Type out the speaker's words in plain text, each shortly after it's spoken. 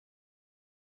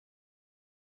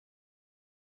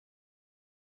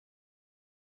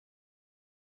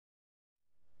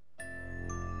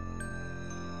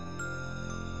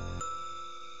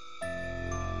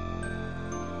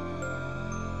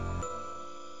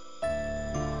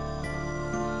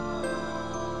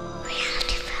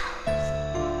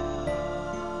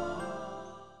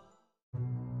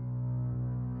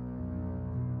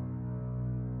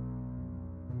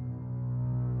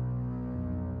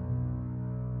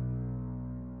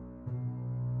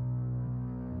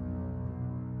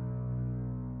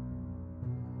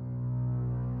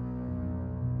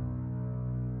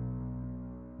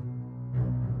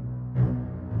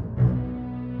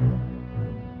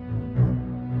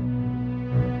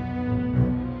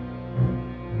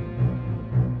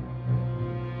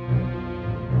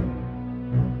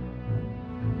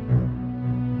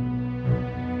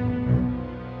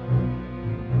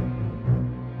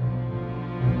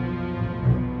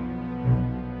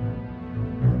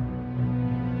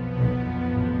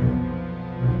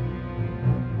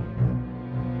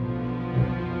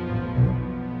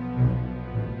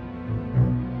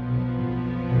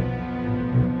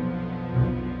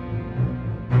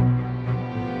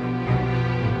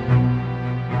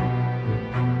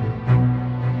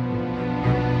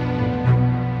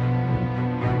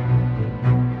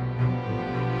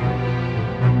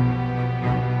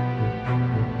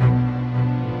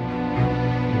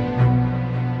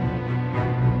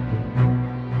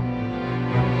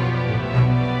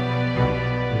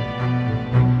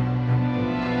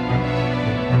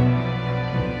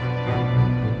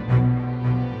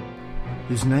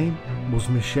His name was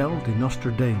Michel de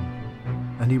Nostredame,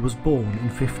 and he was born in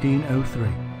 1503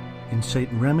 in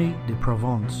Saint-Rémy de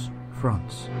Provence,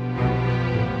 France.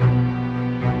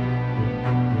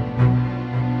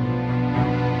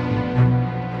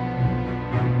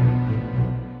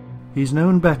 He is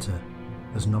known better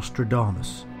as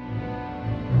Nostradamus,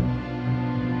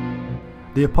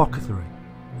 the apothecary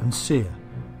and seer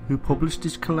who published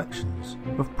his collections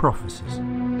of prophecies.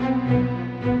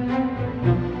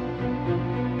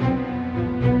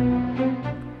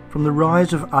 From the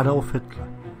rise of Adolf Hitler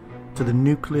to the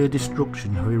nuclear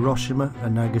destruction of Hiroshima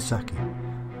and Nagasaki,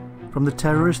 from the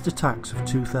terrorist attacks of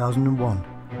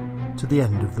 2001 to the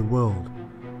end of the world,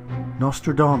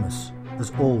 Nostradamus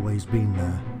has always been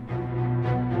there.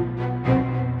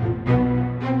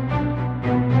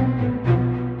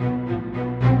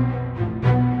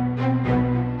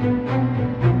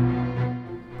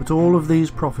 But all of these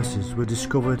prophecies were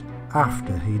discovered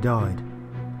after he died,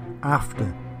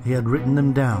 after he had written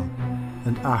them down,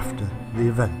 and after the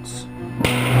events.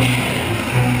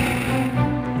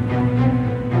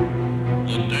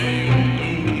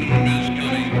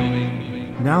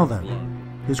 Now then,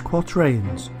 his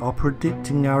quatrains are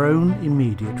predicting our own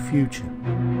immediate future.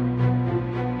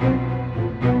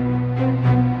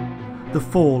 The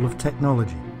fall of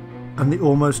technology and the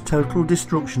almost total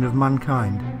destruction of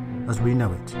mankind as we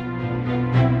know it.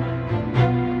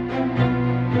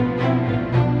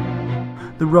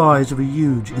 The rise of a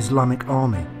huge Islamic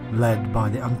army led by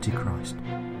the Antichrist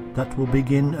that will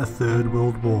begin a third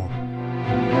world war.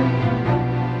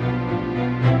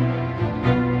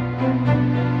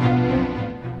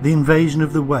 The invasion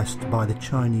of the West by the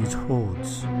Chinese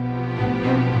hordes.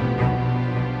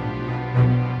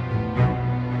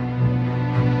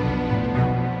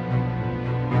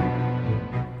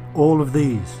 All of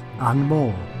these and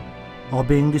more are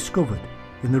being discovered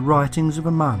in the writings of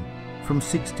a man from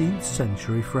 16th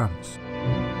century France.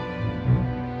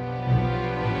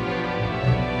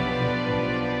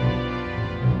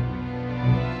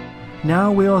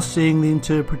 Now we are seeing the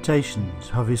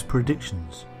interpretations of his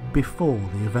predictions before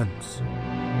the events.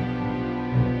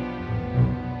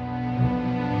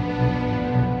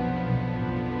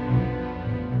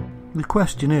 The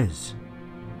question is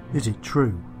it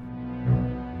true?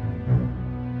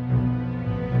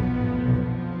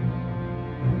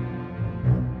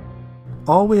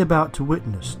 Are we about to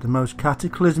witness the most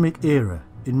cataclysmic era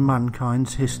in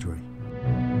mankind's history?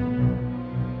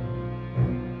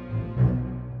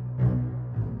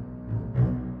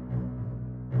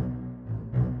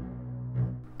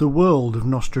 The world of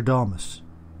Nostradamus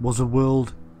was a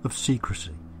world of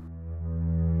secrecy.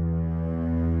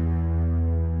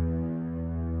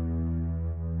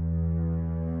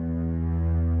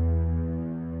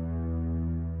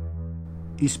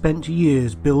 He spent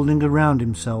years building around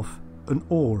himself an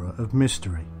aura of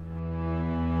mystery.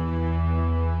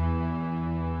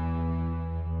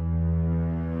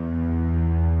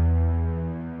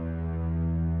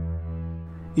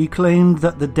 He claimed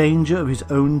that the danger of his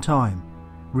own time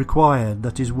required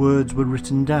that his words were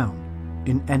written down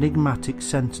in enigmatic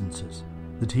sentences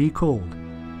that he called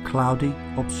cloudy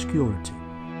obscurity.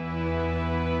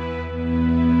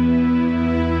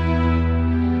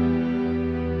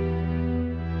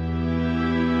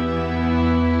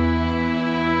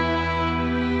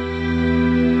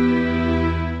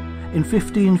 In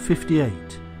 1558,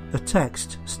 a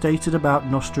text stated about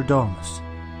Nostradamus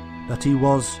that he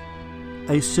was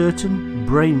a certain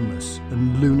brainless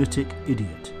and lunatic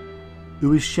idiot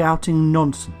who is shouting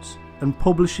nonsense and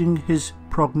publishing his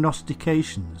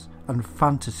prognostications and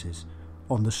fantasies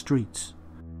on the streets.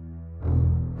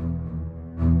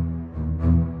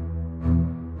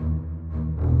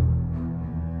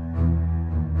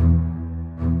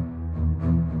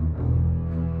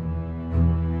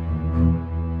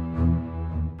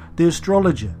 The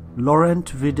astrologer Laurent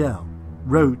Vidal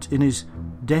wrote in his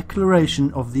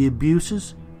Declaration of the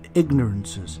Abuses,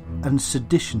 Ignorances and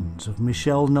Seditions of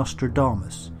Michel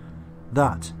Nostradamus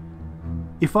that,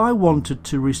 if I wanted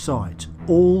to recite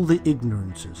all the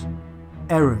ignorances,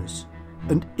 errors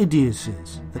and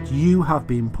idiocies that you have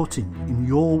been putting in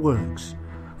your works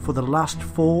for the last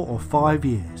 4 or 5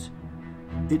 years,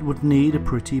 it would need a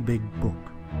pretty big book.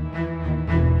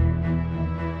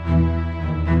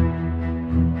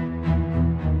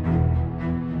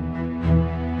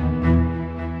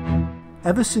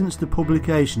 Ever since the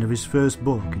publication of his first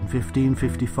book in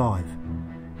 1555,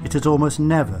 it has almost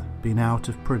never been out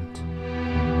of print.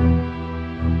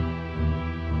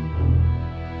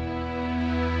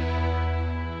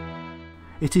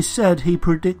 It is said he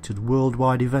predicted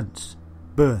worldwide events,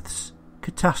 births,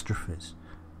 catastrophes,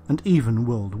 and even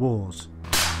world wars.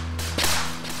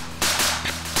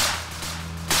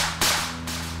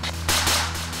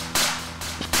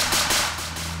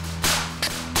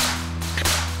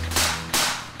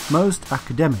 Most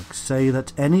academics say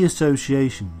that any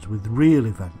associations with real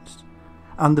events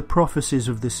and the prophecies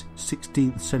of this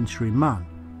 16th century man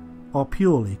are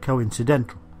purely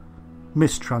coincidental,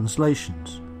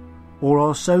 mistranslations, or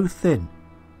are so thin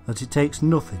that it takes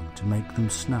nothing to make them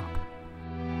snap.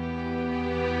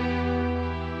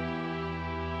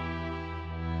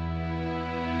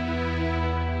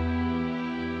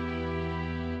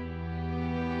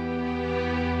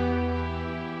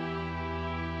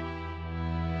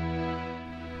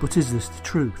 But is this the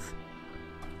truth?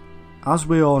 As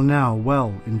we are now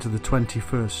well into the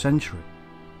 21st century,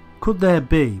 could there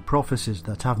be prophecies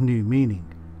that have new meaning?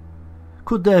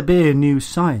 Could there be a new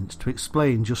science to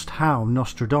explain just how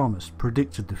Nostradamus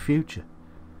predicted the future?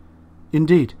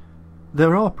 Indeed,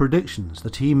 there are predictions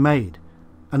that he made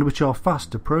and which are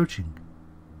fast approaching.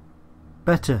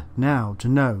 Better now to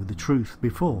know the truth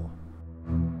before.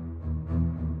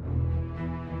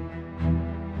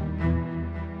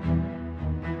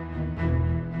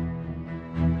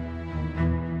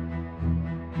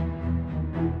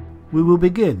 We will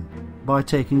begin by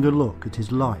taking a look at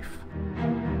his life.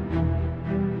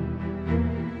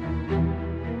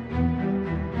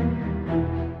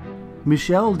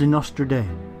 Michel de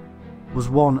Nostredame was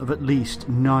one of at least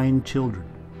 9 children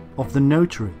of the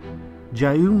notary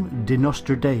Hughes de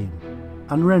Nostredame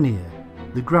and Renier,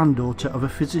 the granddaughter of a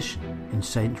physician in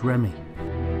Saint Remy.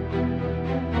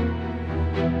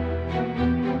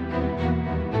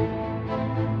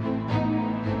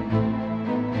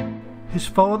 His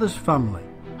father's family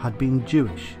had been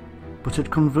Jewish, but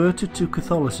had converted to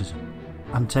Catholicism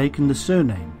and taken the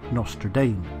surname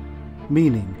Nostradame,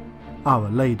 meaning Our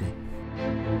Lady.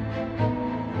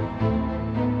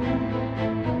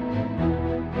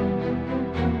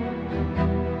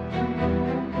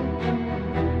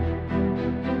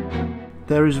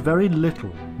 There is very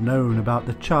little known about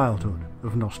the childhood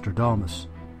of Nostradamus.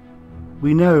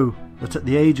 We know that at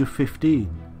the age of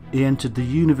 15 he entered the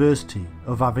University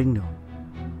of Avignon,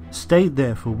 stayed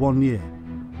there for 1 year,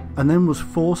 and then was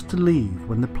forced to leave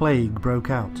when the plague broke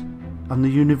out and the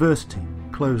university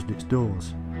closed its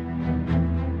doors.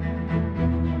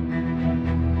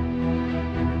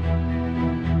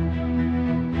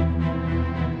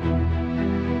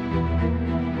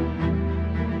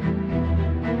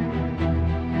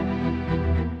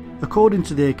 According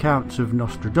to the accounts of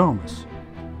Nostradamus,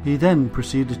 he then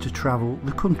proceeded to travel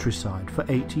the countryside for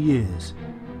 8 years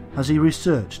as he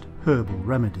researched herbal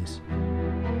remedies.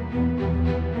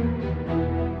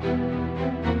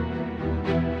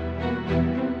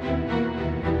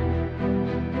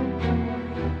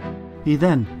 He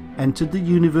then entered the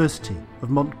University of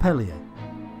Montpellier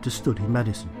to study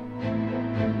medicine.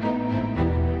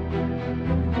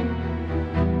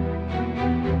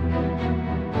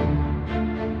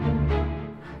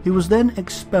 He was then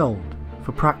expelled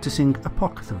for practicing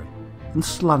apothecary and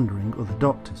slandering other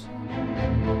doctors.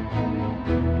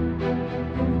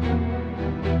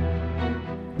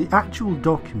 The actual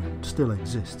document still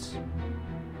exists,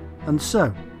 and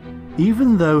so,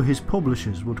 even though his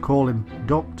publishers would call him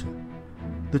Doctor,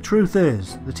 the truth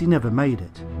is that he never made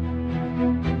it.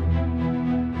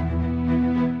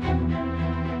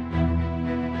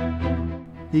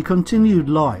 He continued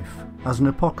life as an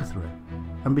apothecary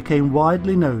and became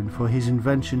widely known for his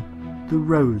invention, the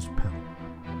rose pill,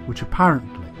 which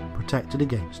apparently protected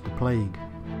against the plague.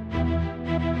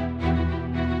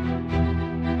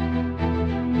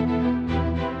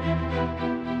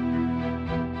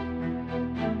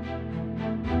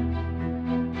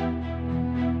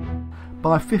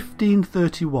 By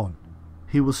 1531,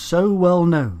 he was so well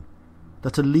known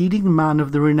that a leading man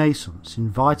of the Renaissance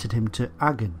invited him to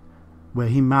Agen, where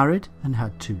he married and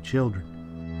had 2 children.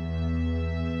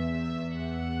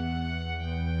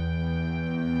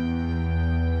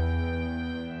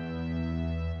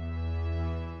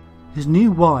 His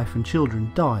new wife and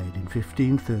children died in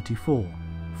 1534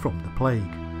 from the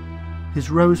plague, his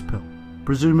rose pill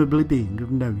presumably being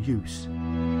of no use.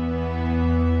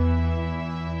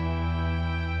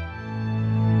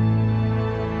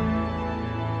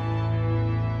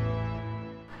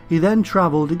 He then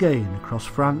travelled again across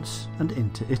France and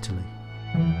into Italy.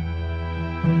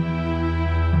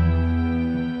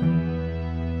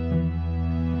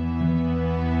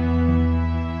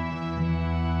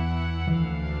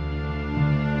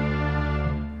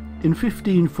 In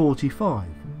 1545,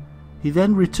 he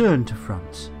then returned to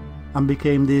France and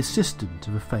became the assistant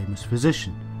of a famous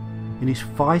physician in his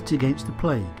fight against the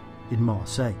plague in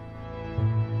Marseille.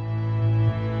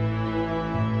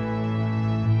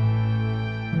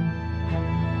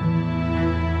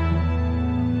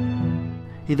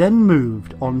 He then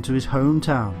moved on to his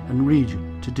hometown and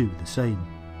region to do the same.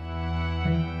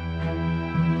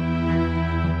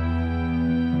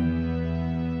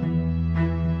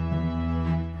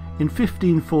 In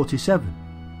 1547,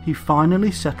 he finally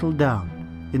settled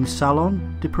down in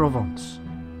Salon de Provence,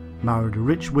 married a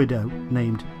rich widow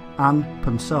named Anne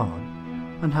Ponsard,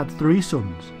 and had 3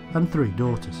 sons and 3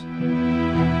 daughters.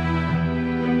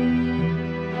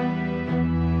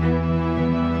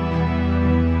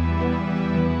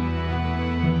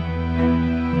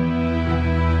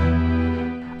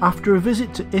 After a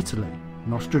visit to Italy,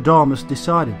 Nostradamus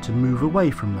decided to move away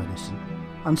from medicine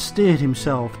and steered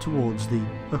himself towards the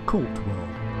occult world.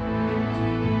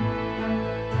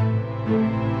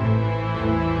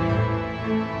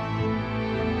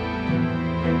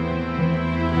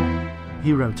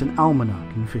 He wrote an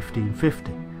almanac in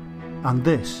 1550, and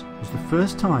this was the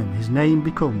first time his name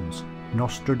becomes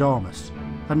Nostradamus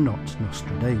and not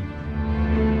Nostradame.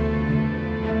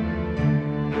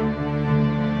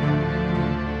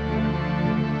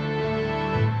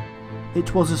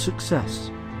 It was a success,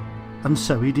 and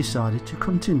so he decided to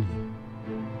continue.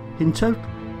 In total,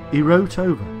 he wrote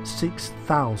over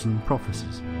 6,000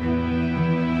 prophecies.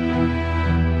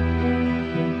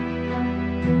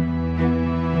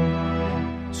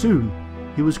 Soon,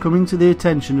 he was coming to the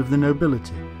attention of the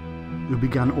nobility, who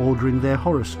began ordering their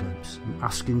horoscopes and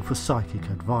asking for psychic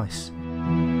advice.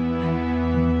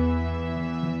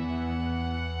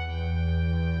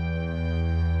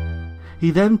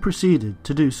 He then proceeded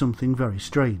to do something very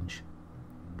strange.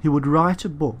 He would write a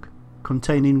book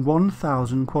containing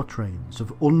 1,000 quatrains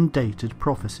of undated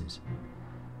prophecies.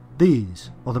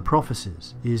 These are the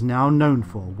prophecies he is now known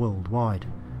for worldwide,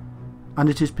 and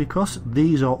it is because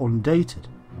these are undated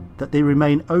that they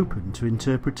remain open to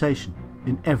interpretation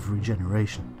in every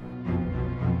generation.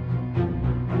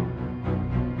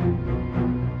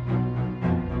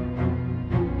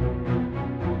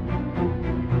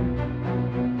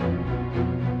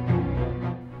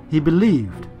 He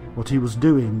believed what he was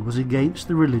doing was against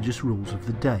the religious rules of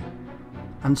the day,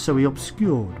 and so he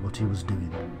obscured what he was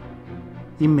doing.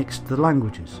 He mixed the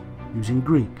languages, using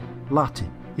Greek,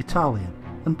 Latin, Italian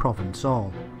and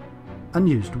Provençal, and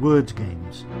used words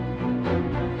games.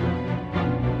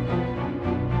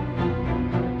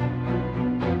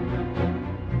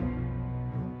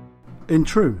 In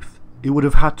truth, he would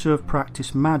have had to have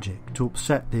practiced magic to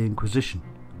upset the Inquisition.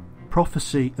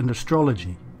 Prophecy and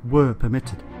astrology were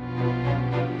permitted.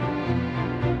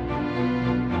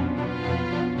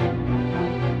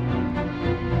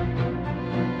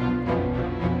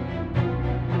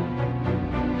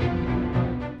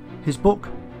 His book,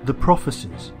 The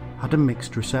Prophecies, had a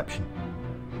mixed reception.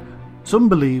 Some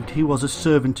believed he was a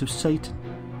servant of Satan,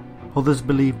 others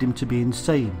believed him to be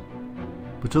insane,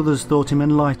 but others thought him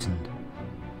enlightened.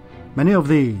 Many of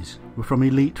these were from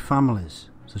elite families,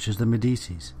 such as the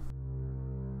Medicis.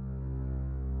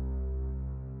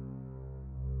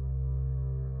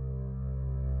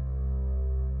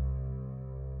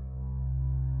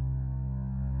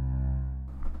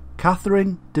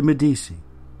 Catherine de Medici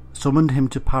summoned him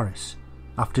to Paris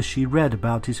after she read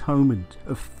about his homage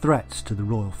of threats to the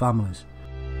royal families.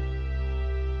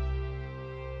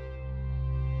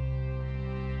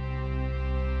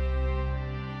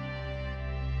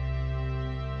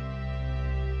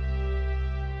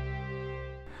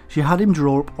 She had him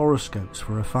draw up horoscopes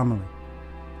for her family.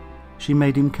 She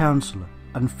made him counsellor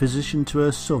and physician to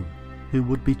her son, who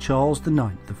would be Charles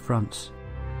IX of France.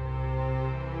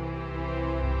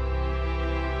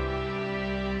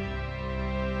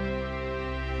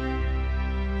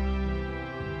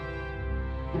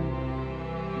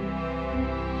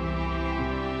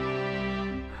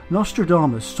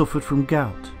 Nostradamus suffered from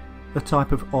gout, a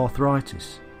type of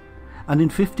arthritis, and in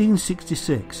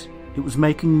 1566 it was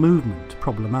making movement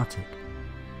problematic.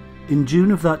 In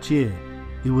June of that year,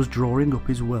 he was drawing up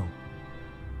his will.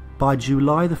 By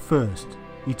July the 1st,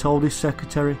 he told his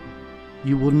secretary,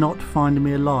 "You will not find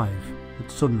me alive at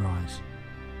sunrise."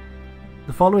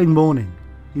 The following morning,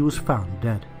 he was found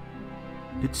dead.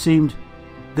 It seemed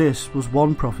this was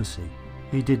one prophecy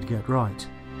he did get right.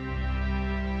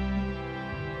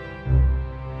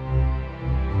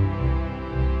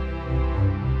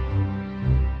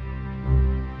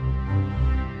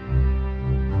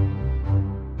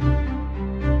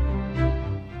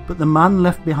 But the man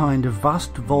left behind a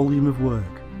vast volume of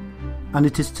work, and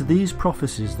it is to these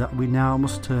prophecies that we now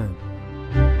must turn.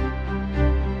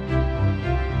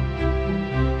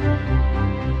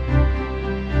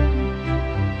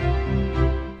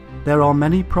 There are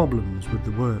many problems with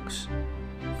the works.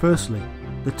 Firstly,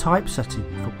 the typesetting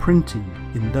for printing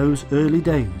in those early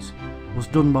days was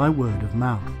done by word of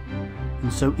mouth,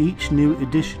 and so each new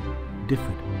edition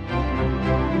differed.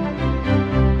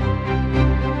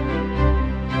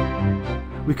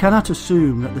 We cannot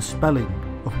assume that the spelling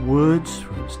of words,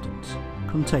 for instance,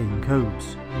 contain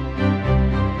codes.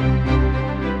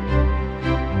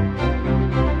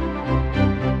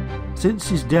 Since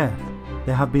his death,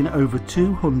 there have been over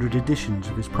 200 editions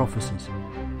of his prophecies,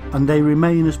 and they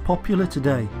remain as popular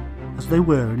today as they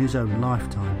were in his own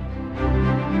lifetime.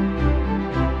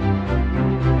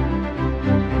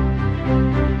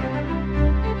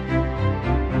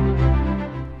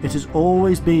 It has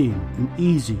always been an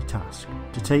easy task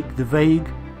to take the vague,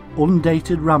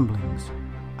 undated ramblings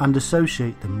and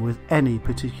associate them with any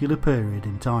particular period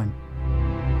in time.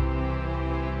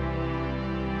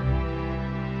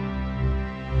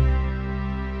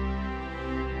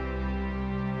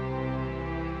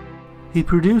 He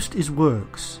produced his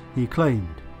works, he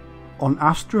claimed, on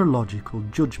astrological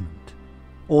judgment,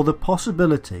 or the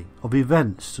possibility of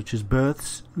events such as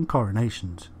births and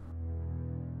coronations.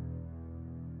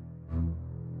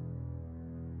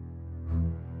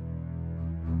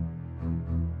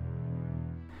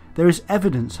 There is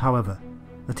evidence, however,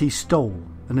 that he stole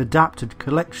and adapted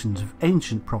collections of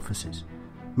ancient prophecies,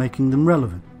 making them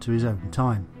relevant to his own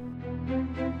time.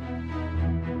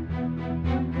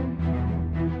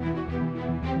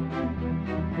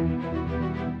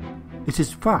 It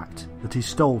is fact that he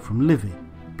stole from Livy,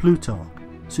 Plutarch,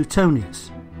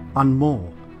 Suetonius, and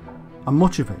more, and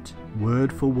much of it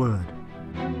word for word.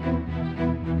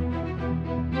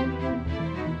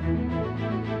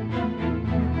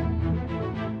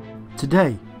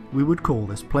 Today we would call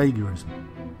this plagiarism,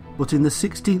 but in the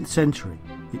 16th century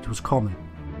it was common.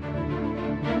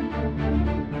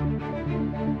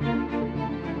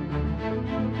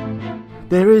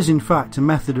 There is in fact a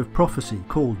method of prophecy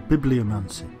called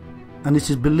bibliomancy, and it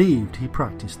is believed he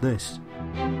practiced this.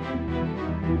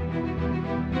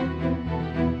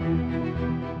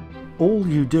 All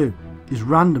you do is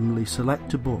randomly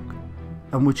select a book,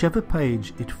 and whichever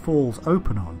page it falls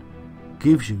open on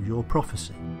gives you your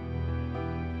prophecy.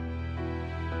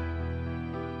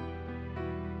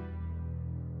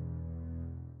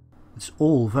 It's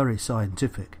all very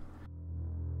scientific.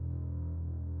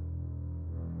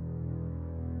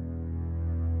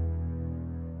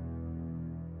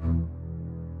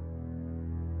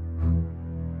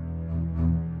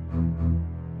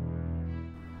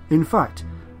 In fact,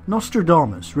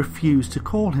 Nostradamus refused to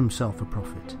call himself a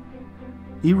prophet.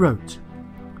 He wrote,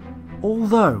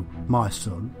 "Although, my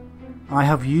son, I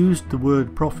have used the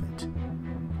word prophet,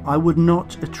 I would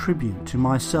not attribute to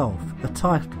myself a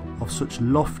title of such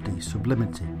lofty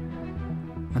sublimity."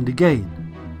 And again,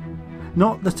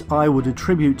 "Not that I would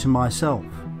attribute to myself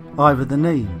either the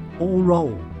name or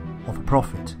role of a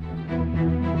prophet."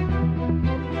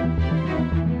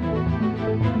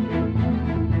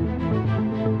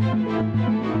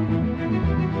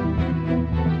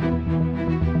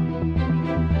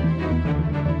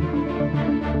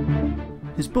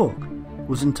 His book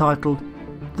was entitled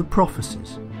The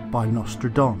Prophecies by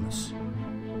Nostradamus,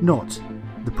 not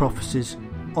The Prophecies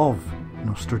of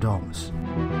Nostradamus.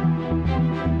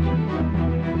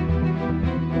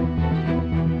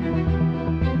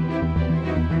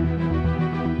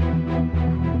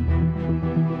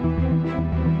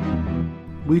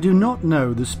 We do not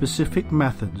know the specific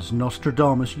methods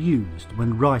Nostradamus used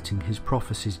when writing his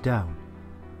prophecies down.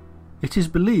 It is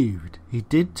believed he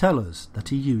did tell us that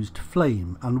he used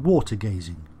flame and water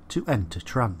gazing to enter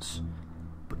trance,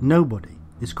 but nobody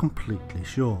is completely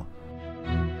sure.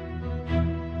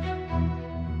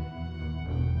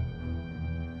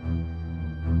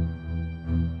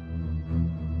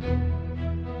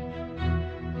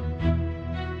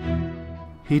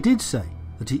 He did say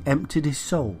that he emptied his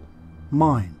soul,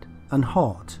 mind and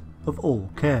heart of all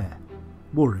care,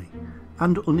 worry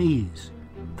and unease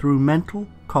through mental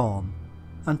calm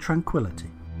and tranquility.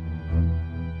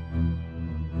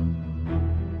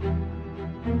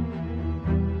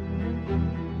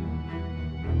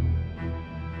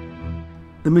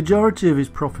 The majority of his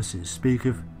prophecies speak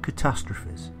of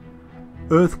catastrophes,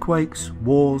 earthquakes,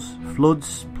 wars,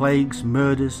 floods, plagues,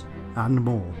 murders, and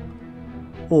more.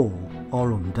 All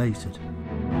are undated.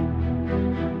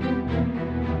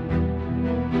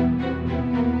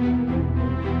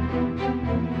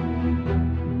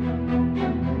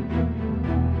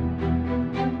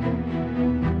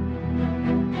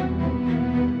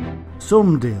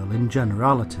 Some deal in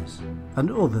generalities, and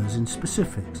others in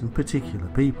specifics and particular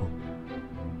people.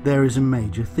 There is a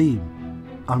major theme,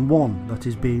 and one that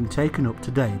is being taken up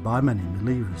today by many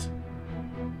believers: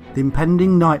 the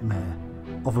impending nightmare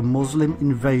of a Muslim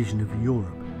invasion of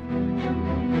Europe.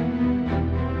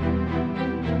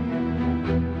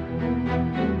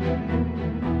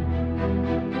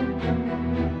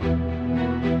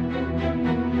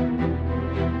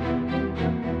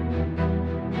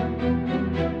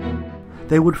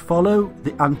 They would follow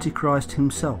the Antichrist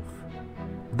himself.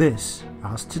 This,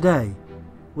 as today,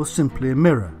 was simply a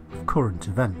mirror of current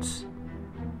events.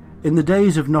 In the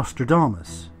days of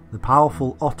Nostradamus, the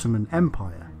powerful Ottoman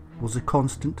Empire was a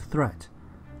constant threat,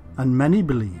 and many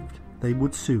believed they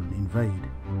would soon invade.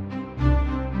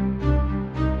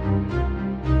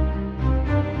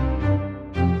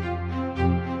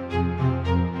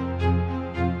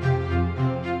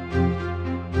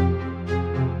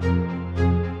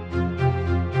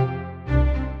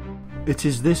 It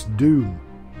is this doom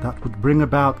that would bring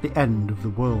about the end of the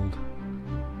world.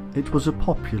 It was a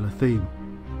popular theme,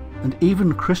 and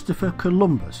even Christopher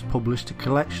Columbus published a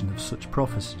collection of such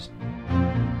prophecies.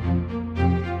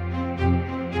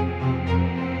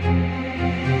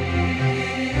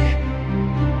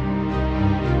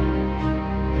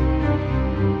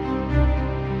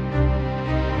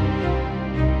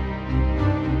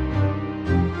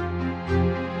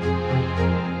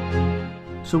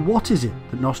 So what is it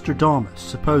that Nostradamus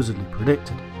supposedly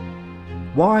predicted?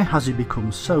 Why has he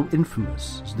become so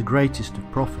infamous as the greatest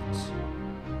of prophets?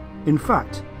 In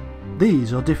fact,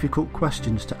 these are difficult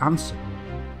questions to answer,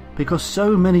 because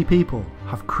so many people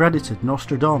have credited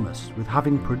Nostradamus with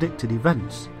having predicted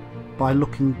events by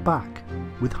looking back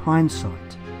with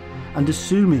hindsight and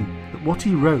assuming that what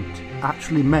he wrote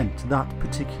actually meant that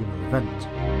particular event.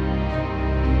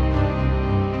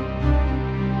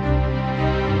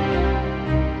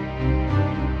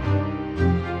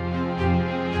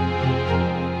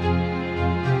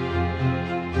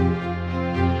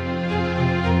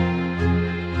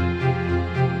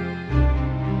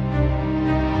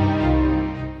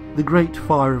 The Great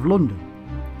Fire of London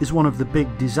is one of the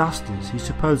big disasters he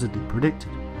supposedly predicted.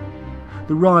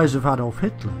 The rise of Adolf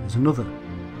Hitler is another.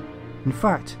 In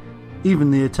fact,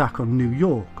 even the attack on New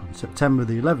York on September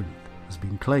the 11th has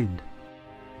been claimed.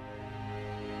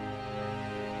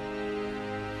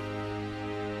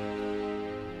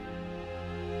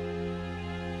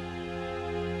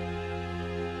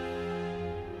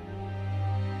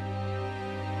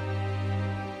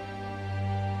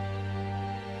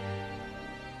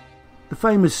 The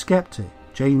famous skeptic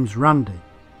James Randi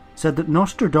said that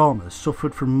Nostradamus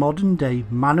suffered from modern-day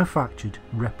manufactured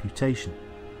reputation,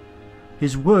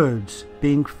 his words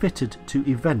being fitted to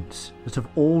events that have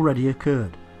already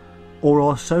occurred or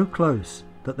are so close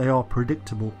that they are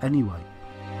predictable anyway.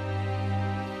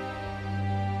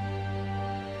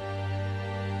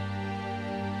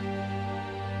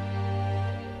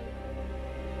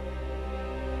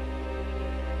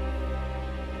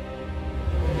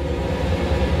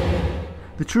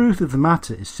 The truth of the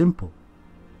matter is simple.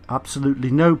 Absolutely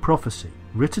no prophecy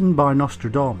written by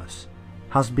Nostradamus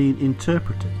has been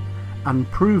interpreted and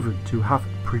proven to have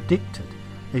predicted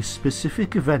a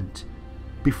specific event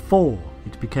before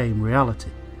it became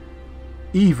reality,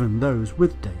 even those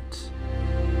with dates.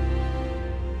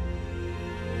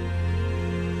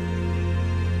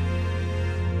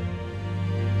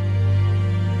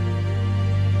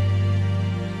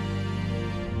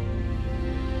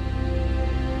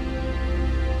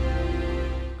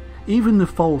 Even the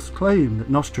false claim that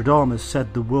Nostradamus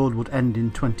said the world would end in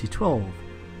 2012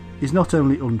 is not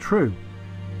only untrue,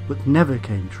 but never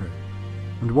came true,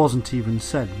 and wasn't even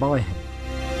said by him.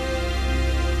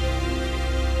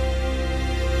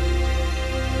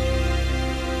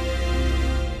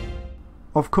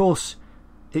 Of course,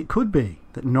 it could be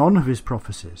that none of his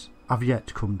prophecies have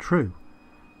yet come true,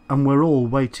 and we're all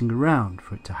waiting around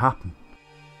for it to happen.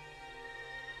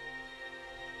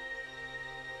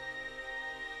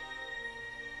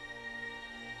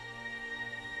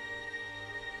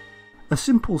 A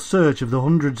simple search of the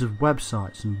hundreds of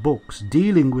websites and books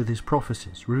dealing with his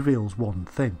prophecies reveals one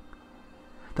thing: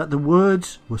 that the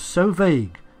words were so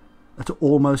vague that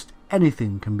almost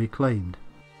anything can be claimed.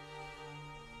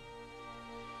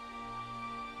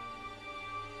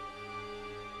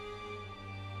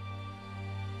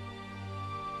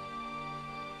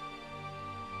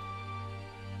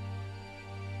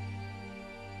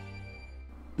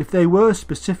 If they were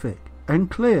specific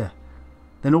and clear,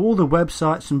 then all the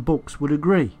websites and books would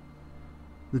agree.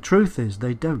 The truth is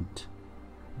they don't.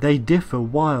 They differ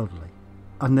wildly,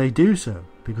 and they do so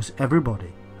because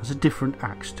everybody has a different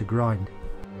axe to grind.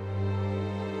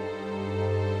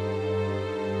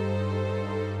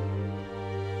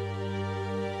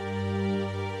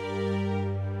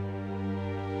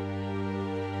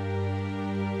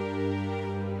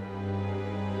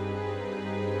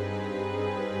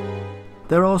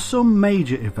 There are some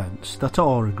major events that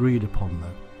are agreed upon though.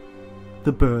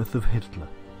 The birth of Hitler,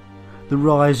 the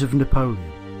rise of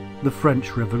Napoleon, the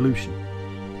French Revolution,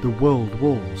 the World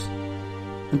Wars,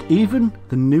 and even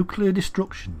the nuclear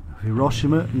destruction of of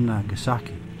Hiroshima and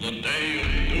Nagasaki. The day of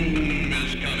doom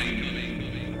is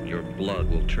coming. Your blood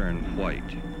will turn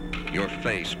white. Your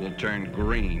face will turn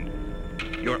green.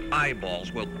 Your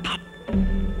eyeballs will pop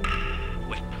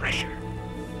with pressure.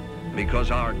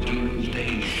 Because our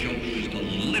Doomsday shows the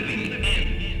living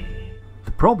end.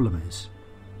 The problem is,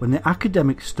 when the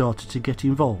academics started to get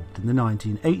involved in the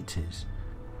 1980s,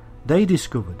 they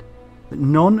discovered that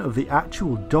none of the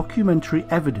actual documentary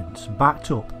evidence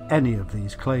backed up any of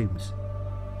these claims.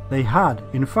 They had,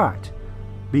 in fact,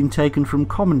 been taken from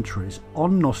commentaries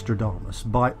on Nostradamus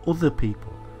by other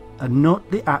people, and not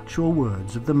the actual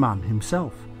words of the man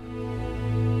himself.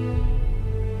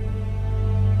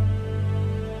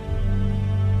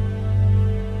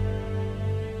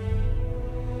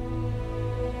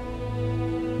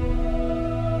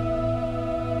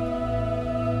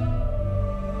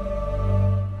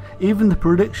 Even the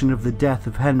prediction of the death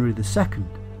of Henry II,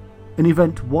 an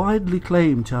event widely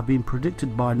claimed to have been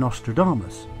predicted by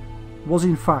Nostradamus, was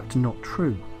in fact not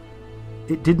true.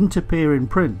 It didn't appear in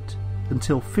print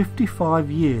until 55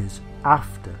 years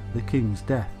after the king's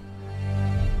death.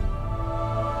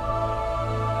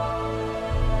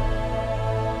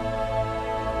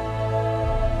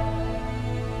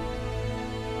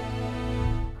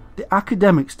 The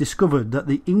academics discovered that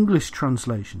the English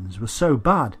translations were so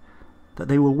bad that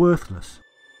they were worthless.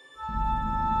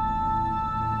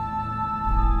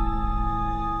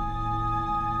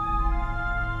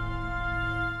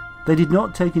 They did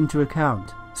not take into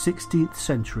account 16th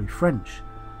century French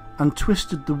and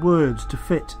twisted the words to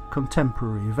fit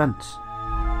contemporary events.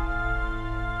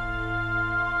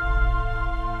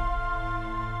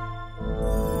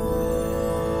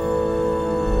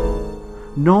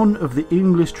 None of the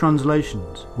English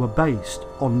translations were based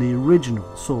on the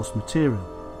original source material.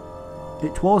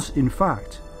 It was, in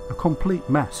fact, a complete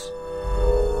mess.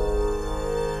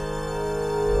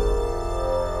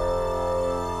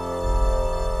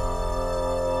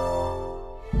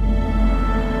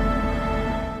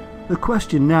 The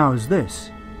question now is this: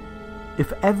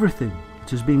 if everything that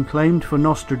has been claimed for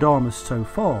Nostradamus so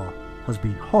far has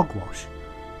been hogwash,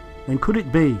 then could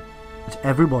it be that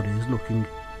everybody is looking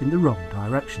in the wrong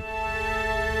direction?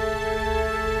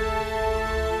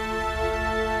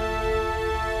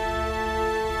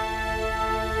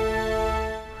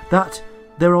 That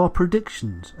there are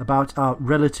predictions about our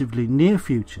relatively near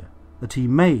future that he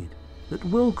made that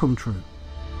will come true.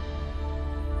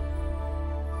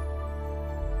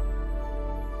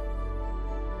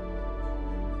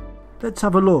 Let's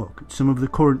have a look at some of the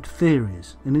current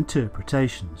theories and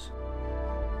interpretations.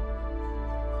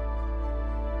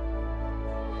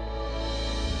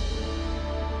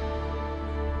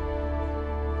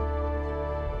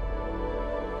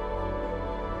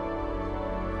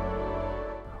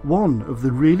 One of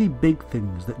the really big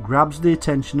things that grabs the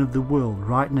attention of the world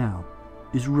right now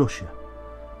is Russia.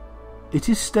 It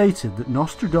is stated that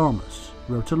Nostradamus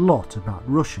wrote a lot about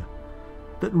Russia,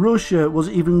 that Russia was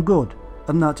even good,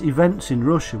 and that events in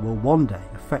Russia will one day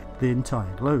affect the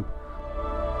entire globe.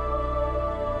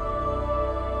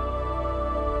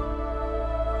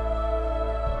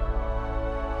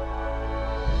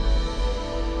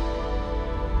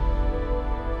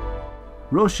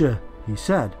 Russia, he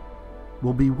said,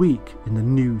 will be weak in the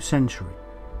new century,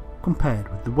 compared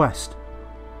with the West.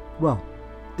 Well,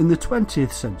 in the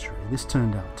 20th century this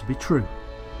turned out to be true.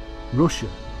 Russia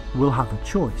will have a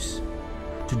choice: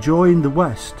 to join the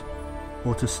West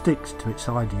or to stick to its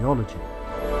ideology.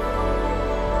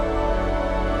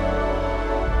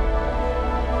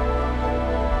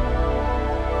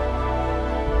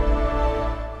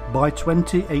 By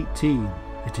 2018,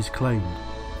 it is claimed,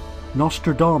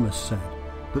 Nostradamus said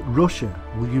that Russia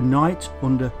will unite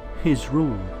under his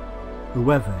rule,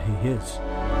 whoever he is.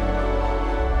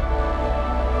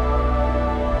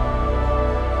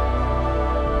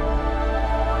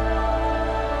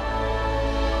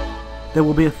 There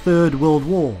will be a third world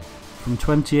war from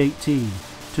 2018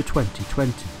 to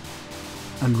 2020,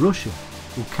 and Russia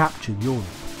will capture Europe.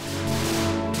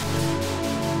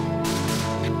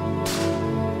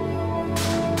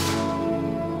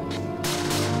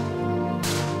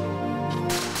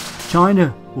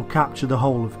 China will capture the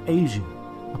whole of Asia,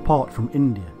 apart from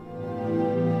India.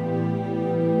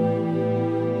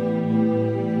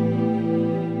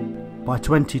 By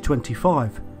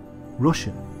 2025,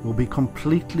 Russia will be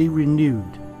completely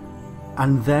renewed,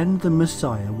 and then the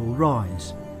Messiah will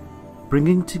rise,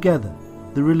 bringing together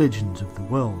the religions of the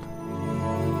world.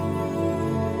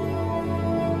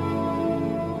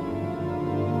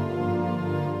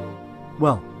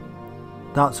 Well,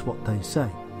 that's what they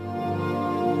say.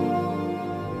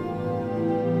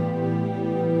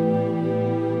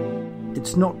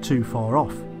 it's not too far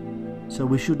off, so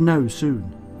we should know soon.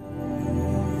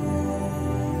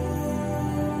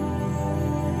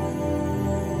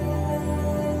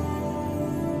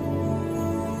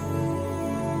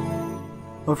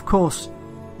 Of course,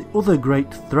 the other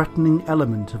great threatening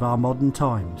element of our modern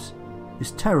times is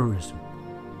terrorism,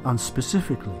 and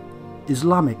specifically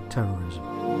Islamic terrorism.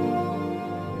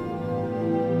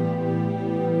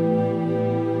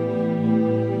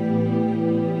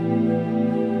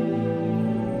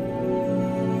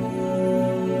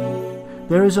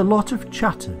 There is a lot of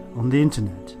chatter on the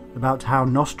internet about how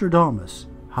Nostradamus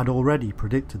had already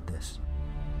predicted this.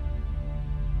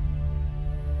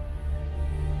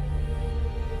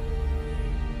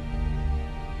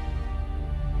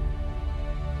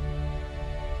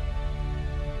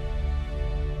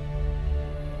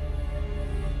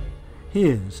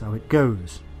 Here's how it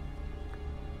goes.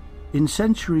 In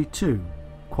century 2,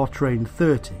 quatrain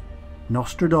 30,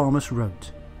 Nostradamus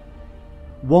wrote,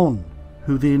 "One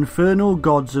who the infernal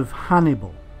gods of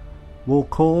Hannibal will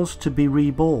cause to be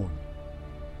reborn,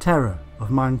 terror of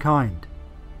mankind,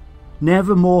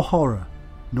 never more horror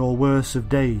nor worse of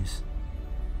days,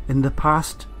 in the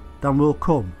past than will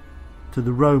come to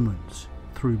the Romans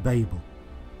through Babel."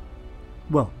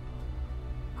 Well,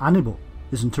 Hannibal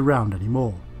isn't around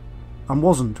anymore, and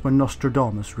wasn't when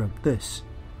Nostradamus wrote this,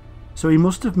 so he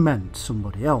must have meant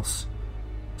somebody else,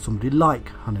 somebody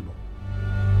like Hannibal.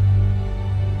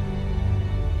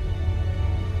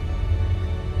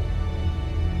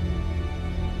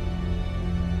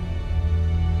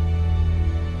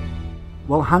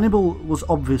 Well, Hannibal was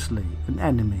obviously an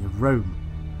enemy of Rome,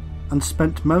 and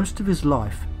spent most of his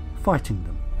life fighting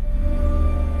them.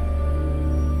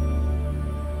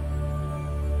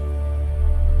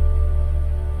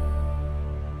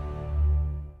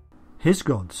 His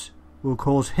gods will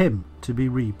cause him to be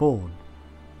reborn,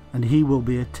 and he will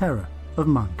be a terror of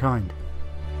mankind.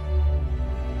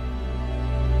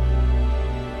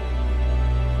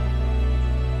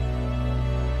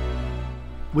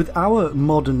 With our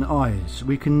modern eyes,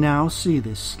 we can now see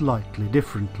this slightly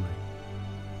differently.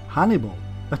 Hannibal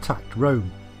attacked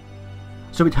Rome,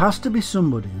 so it has to be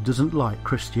somebody who doesn't like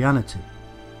Christianity,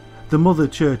 the mother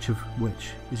church of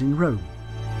which is in Rome.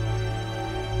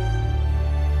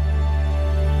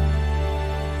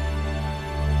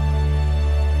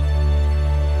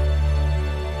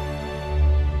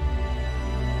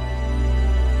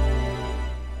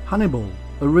 Hannibal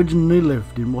originally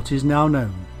lived in what is now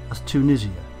known as Tunisia,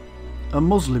 a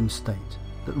Muslim state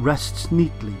that rests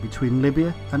neatly between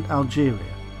Libya and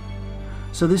Algeria.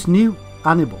 So this new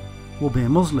Hannibal will be a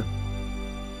Muslim.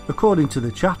 According to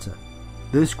the chatter,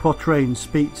 this quatrain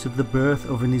speaks of the birth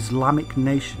of an Islamic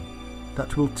nation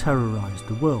that will terrorise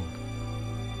the world.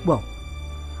 Well,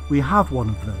 we have one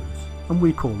of those, and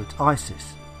we call it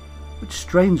ISIS, which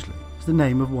strangely is the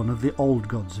name of one of the old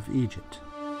gods of Egypt.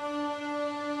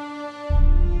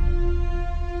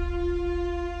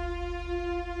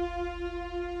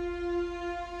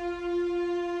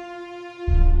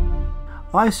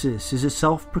 ISIS is a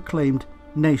self-proclaimed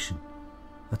nation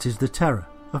that is the terror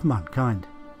of mankind.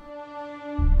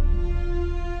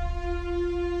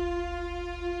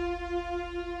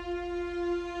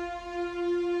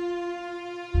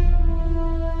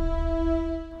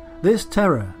 This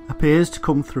terror appears to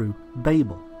come through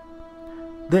Babel.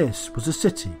 This was a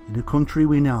city in a country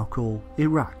we now call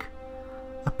Iraq,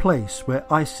 a place where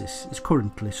ISIS is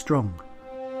currently strong.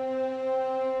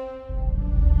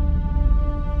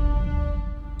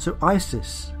 So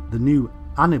ISIS, the new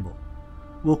Hannibal,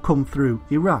 will come through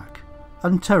Iraq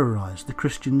and terrorise the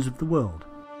Christians of the world.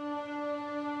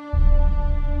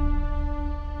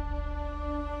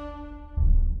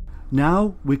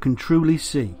 Now we can truly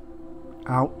see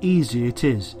how easy it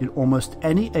is in almost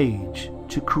any age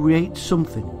to create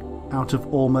something out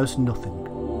of almost nothing.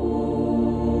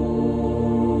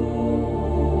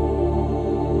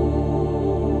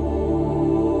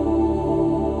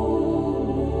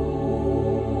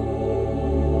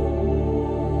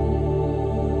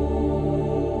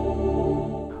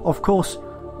 Of course,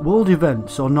 world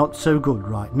events are not so good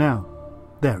right now.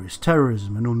 There is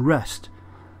terrorism and unrest.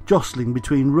 Jostling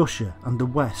between Russia and the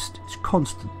West is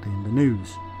constantly in the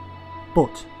news.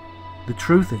 But the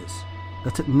truth is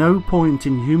that at no point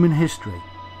in human history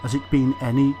has it been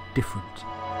any different.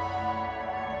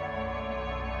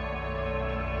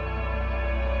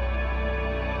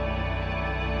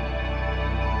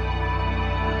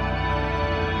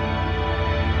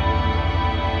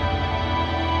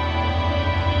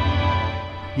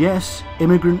 Yes,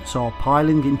 immigrants are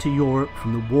piling into Europe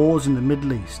from the wars in the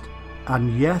Middle East,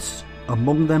 and yes,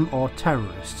 among them are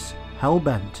terrorists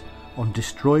hell-bent on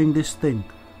destroying this thing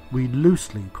we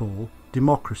loosely call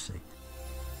democracy,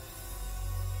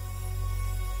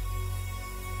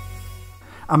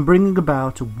 and bringing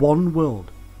about a one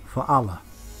world for Allah.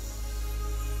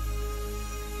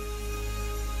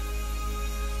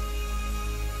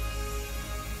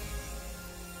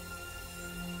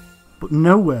 But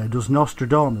nowhere does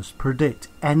Nostradamus predict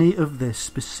any of this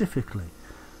specifically,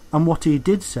 and what he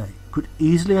did say could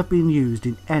easily have been used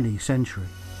in any century.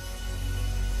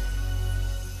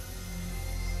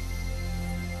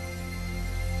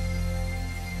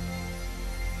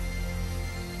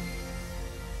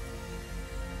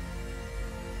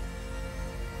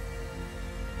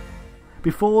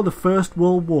 Before the First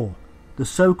World War, the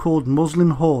so-called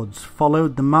Muslim hordes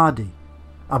followed the Mahdi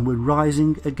and were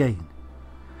rising again.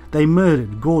 They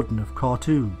murdered Gordon of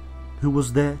Khartoum, who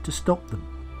was there to stop them.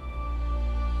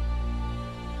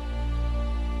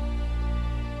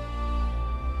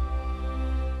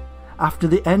 After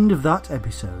the end of that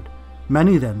episode,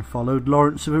 many then followed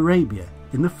Lawrence of Arabia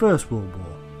in the First World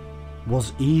War.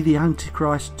 Was he the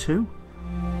Antichrist too?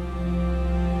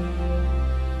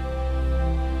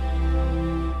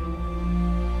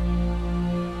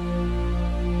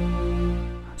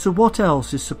 So what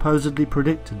else is supposedly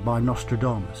predicted by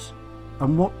Nostradamus,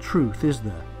 and what truth is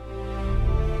there?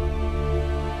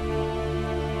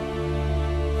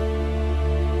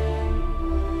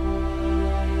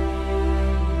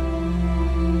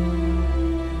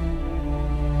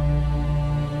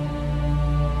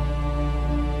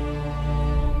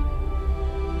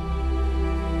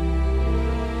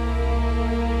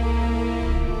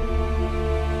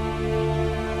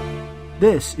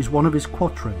 This is one of his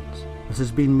quatrains that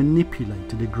has been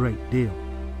manipulated a great deal.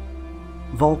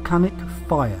 Volcanic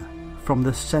fire from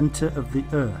the centre of the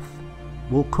earth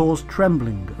will cause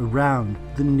trembling around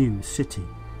the new city.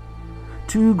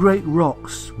 Two great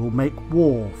rocks will make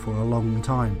war for a long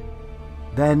time.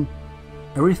 Then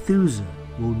Arethusa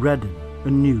will redden a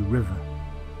new river.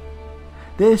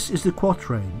 This is the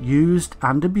quatrain used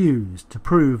and abused to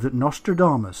prove that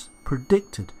Nostradamus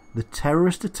predicted the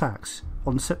terrorist attacks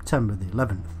on September the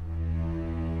 11th.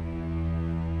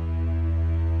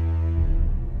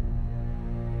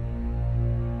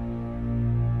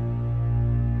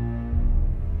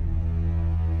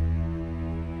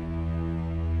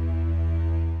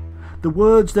 The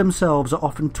words themselves are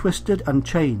often twisted and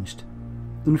changed.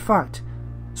 In fact,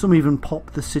 some even pop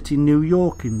the city New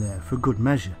York in there for good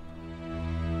measure.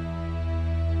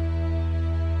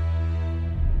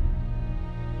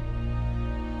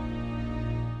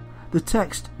 The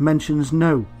text mentions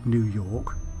no New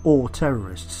York or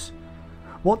terrorists.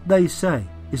 What they say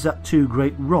is that two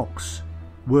great rocks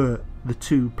were the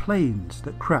two planes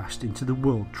that crashed into the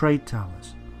World Trade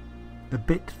Towers. A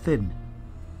bit thin.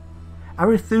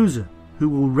 Arethusa, who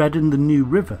will redden the new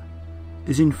river,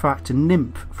 is in fact a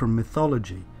nymph from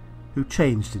mythology who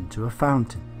changed into a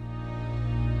fountain.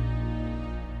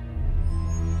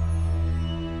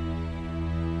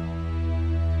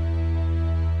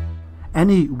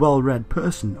 Any well-read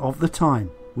person of the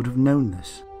time would have known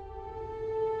this.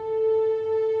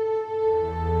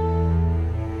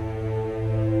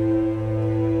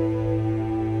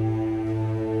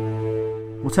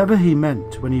 Whatever he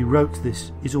meant when he wrote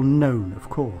this is unknown, of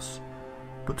course,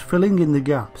 but filling in the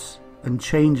gaps and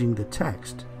changing the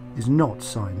text is not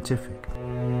scientific.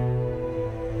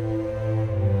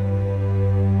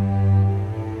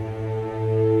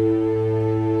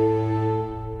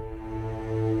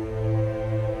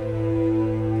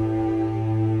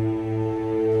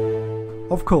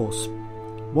 Of course,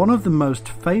 one of the most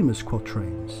famous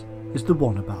quatrains is the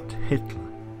one about Hitler.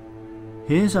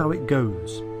 Here's how it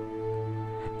goes.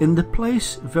 In the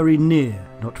place very near,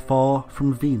 not far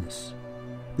from Venus,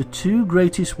 the two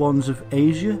greatest ones of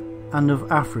Asia and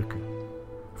of Africa,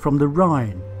 from the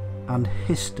Rhine and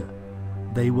Hister,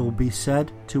 they will be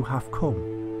said to have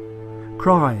come.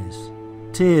 Cries,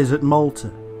 tears at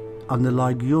Malta, and the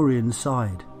Ligurian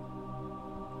side.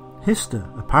 Hister,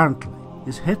 apparently,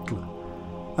 is Hitler,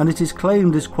 and it is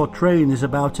claimed this quatrain is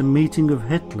about a meeting of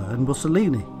Hitler and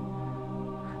Mussolini.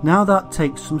 Now that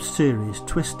takes some serious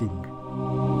twisting.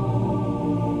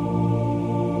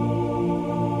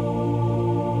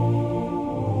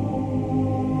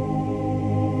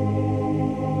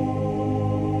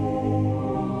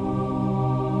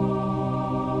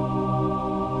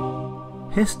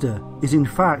 Hister is in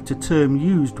fact a term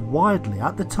used widely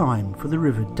at the time for the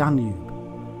river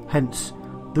Danube, hence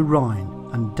the Rhine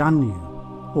and Danube,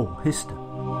 or Hister.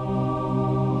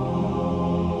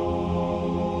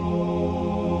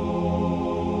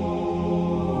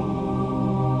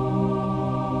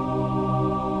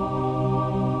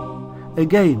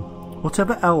 Again,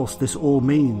 Whatever else this all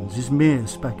means is mere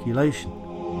speculation.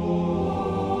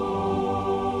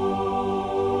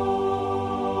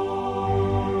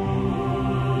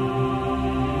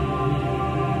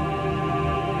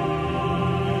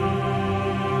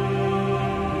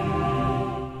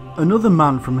 Another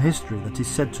man from history that is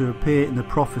said to appear in the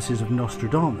prophecies of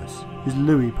Nostradamus is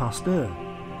Louis Pasteur.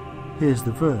 Here's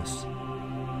the verse: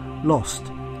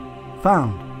 "Lost,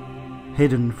 found,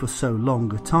 hidden for so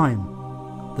long a time,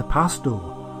 the pastor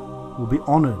will be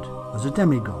honoured as a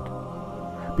demigod.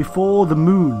 Before the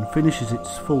moon finishes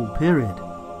its full period,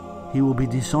 he will be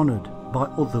dishonoured by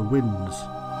other winds."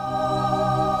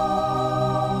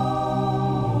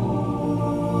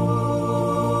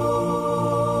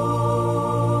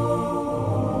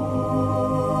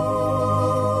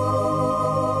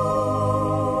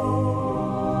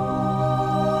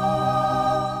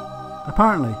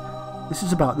 Apparently, this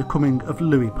is about the coming of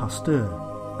Louis Pasteur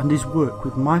and his work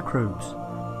with microbes.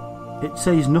 It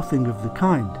says nothing of the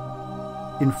kind.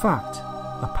 In fact,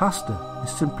 a pastor is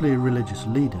simply a religious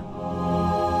leader.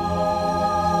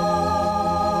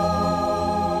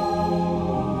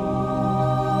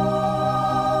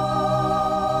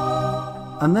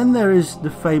 And then there is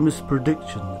the famous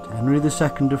prediction that Henry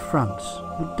II of France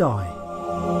would die.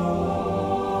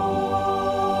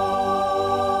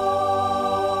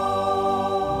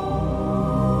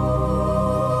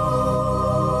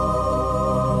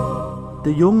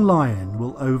 The young lion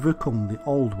will overcome the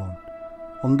old one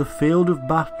on the field of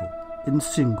battle in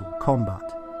single combat.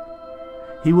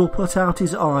 He will put out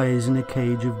his eyes in a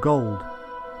cage of gold.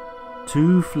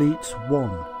 Two fleets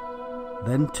one,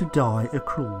 then to die a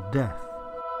cruel death.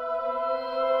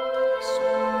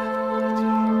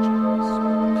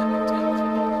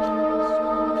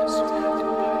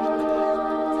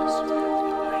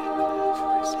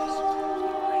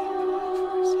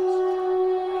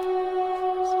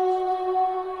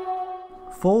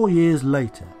 "4 years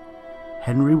later,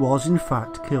 Henry was in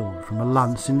fact killed from a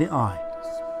lance in the eye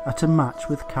at a match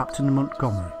with Captain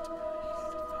Montgomery.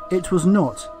 It was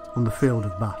not on the field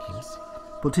of battle,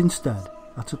 but instead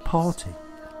at a party.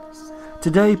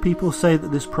 Today people say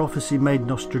that this prophecy made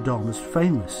Nostradamus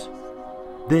famous.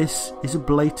 This is a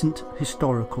blatant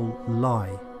historical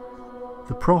lie.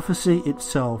 The prophecy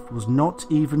itself was not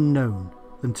even known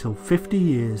until 50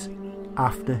 years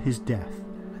after his death,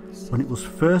 when it was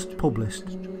first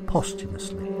published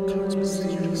posthumously.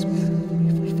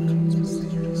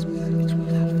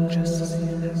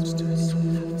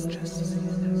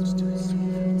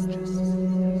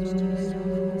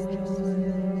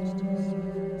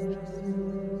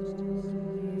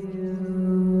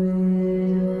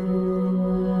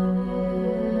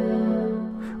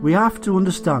 We have to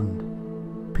understand,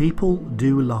 people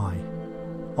do lie,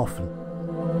 often.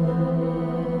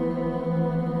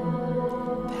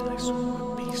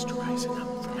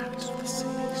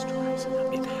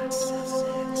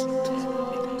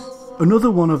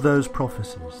 Another one of those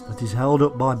prophecies that is held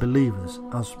up by believers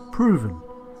as proven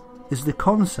is the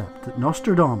concept that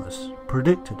Nostradamus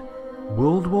predicted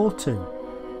World War II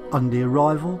and the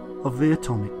arrival of the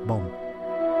atomic bomb.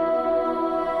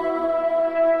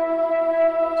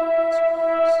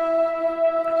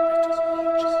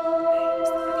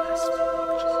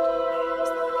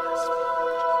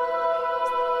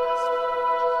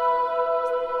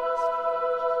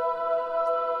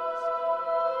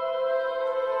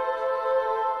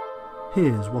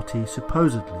 Here's what he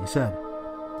supposedly said: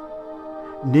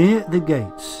 "Near the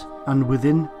gates and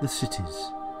within the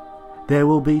cities there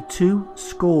will be 2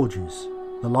 scourges,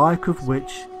 the like of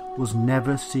which was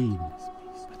never seen.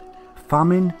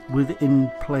 Famine within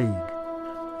plague,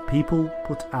 people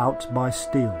put out by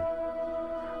steel,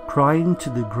 crying to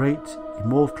the great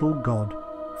immortal God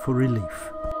for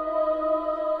relief."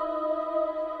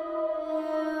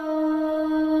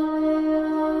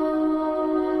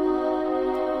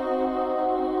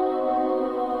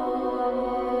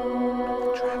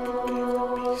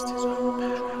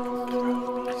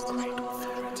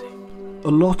 A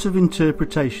lot of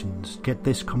interpretations get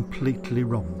this completely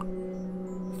wrong.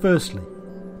 Firstly,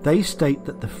 they state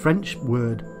that the French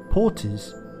word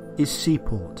portes is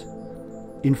seaport.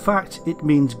 In fact, it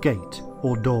means gate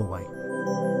or doorway.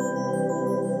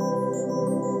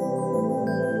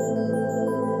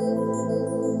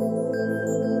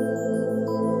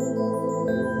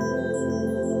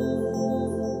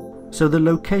 So the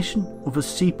location of a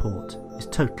seaport is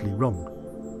totally wrong.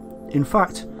 In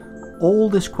fact, all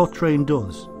this quatrain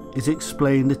does is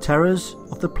explain the terrors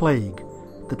of the plague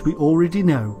that we already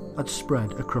know had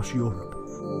spread across Europe.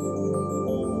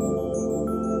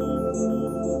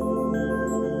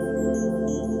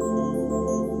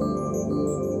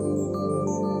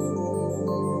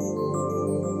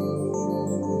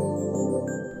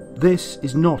 This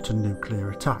is not a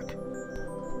nuclear attack.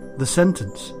 The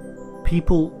sentence,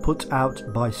 "people put out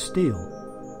by steel,"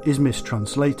 is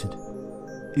mistranslated.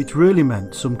 It really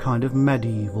meant some kind of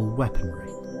medieval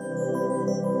weaponry.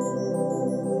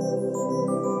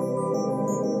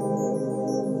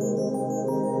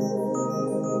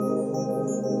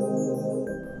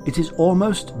 It is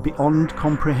almost beyond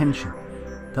comprehension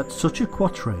that such a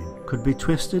quatrain could be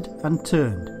twisted and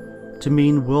turned to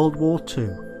mean World War II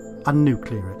and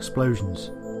nuclear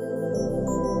explosions.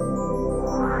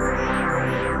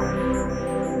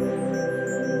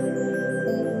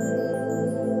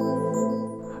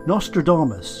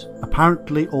 Nostradamus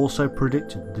apparently also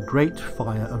predicted the Great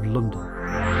Fire of London.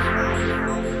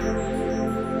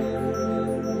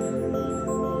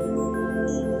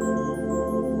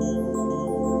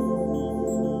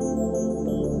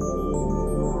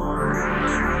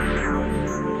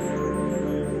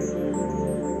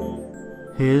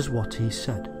 Here's what he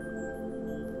said.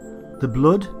 "The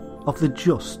blood of the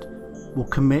just will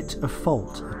commit a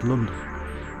fault at London.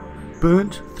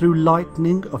 Burnt through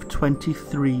lightning of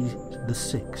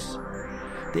 23/6.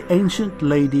 The ancient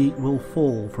lady will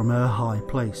fall from her high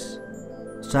place.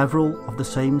 Several of the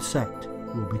same sect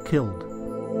will be killed."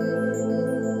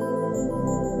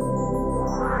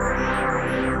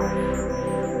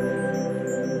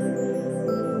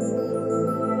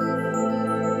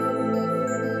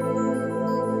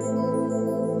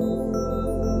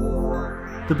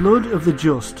 The blood of the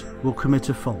just will commit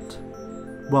a fault.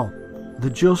 Well, the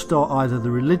just are either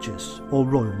the religious or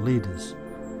royal leaders,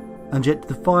 and yet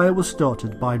the fire was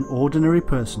started by an ordinary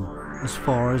person as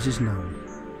far as is known,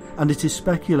 and it is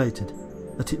speculated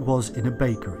that it was in a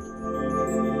bakery.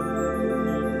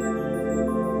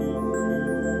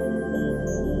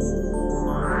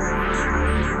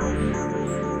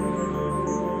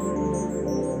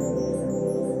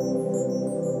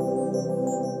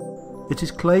 It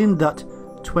is claimed that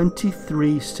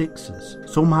 23 sixes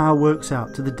somehow works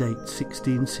out to the date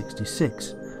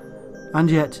 1666, and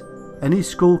yet any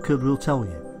school kid will tell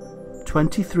you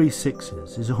 23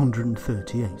 sixes is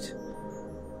 138,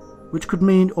 which could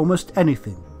mean almost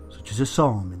anything, such as a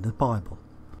psalm in the Bible.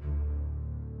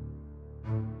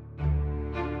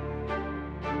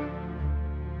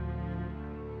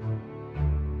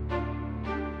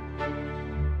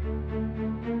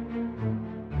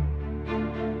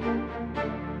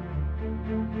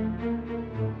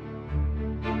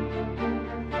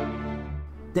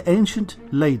 The ancient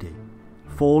lady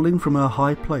falling from her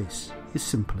high place is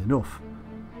simple enough.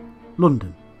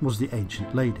 London was the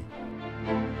ancient lady.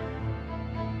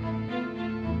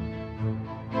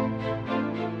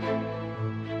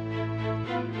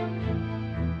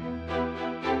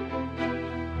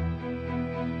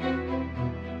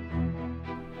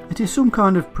 It is some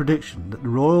kind of prediction that the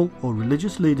royal or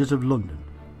religious leaders of London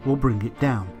will bring it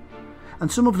down, and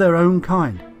some of their own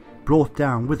kind brought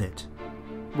down with it.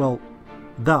 Well,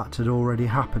 that had already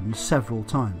happened several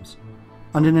times,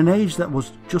 and in an age that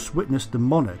was just witnessed the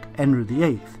monarch Henry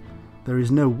VIII, there is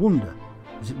no wonder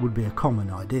as it would be a common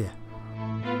idea.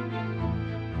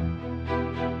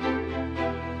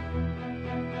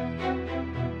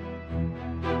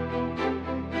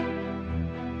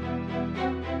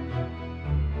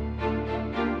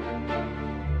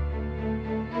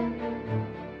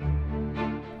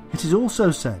 It is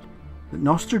also said that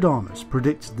Nostradamus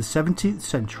predicted the 17th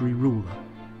century ruler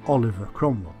Oliver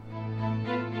Cromwell.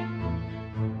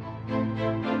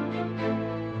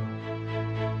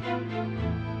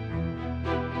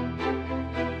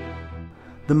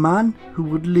 The man who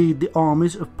would lead the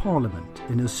armies of Parliament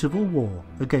in a civil war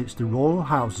against the royal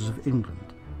houses of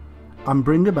England and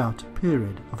bring about a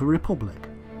period of a republic.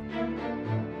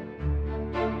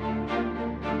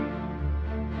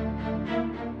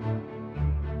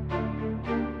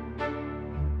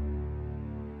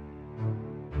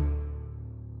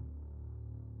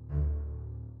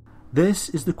 This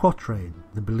is the quatrain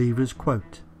the believers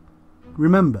quote.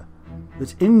 Remember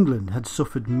that England had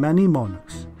suffered many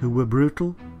monarchs who were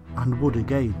brutal and would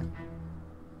again.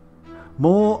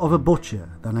 More of a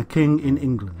butcher than a king in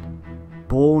England,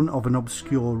 born of an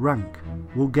obscure rank,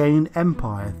 will gain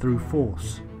empire through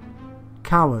force.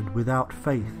 Coward without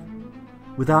faith,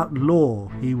 without law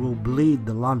he will bleed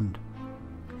the land.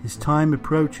 His time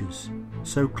approaches,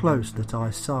 so close that I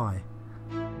sigh.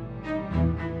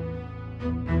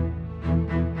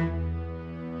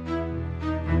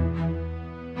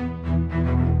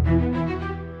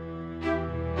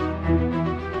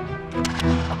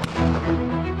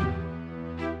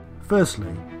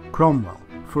 Firstly, Cromwell,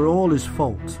 for all his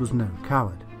faults, was no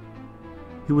coward.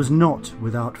 He was not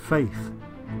without faith.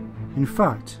 In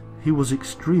fact, he was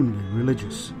extremely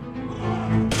religious.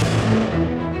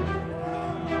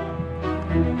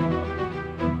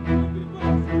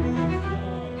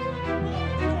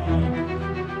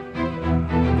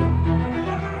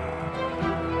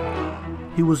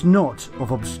 He was not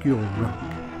of obscure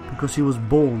rank because he was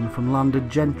born from landed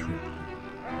gentry.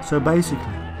 So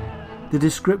basically, the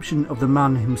description of the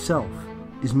man himself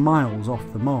is miles off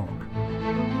the mark.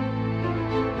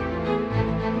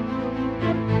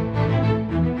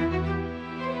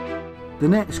 The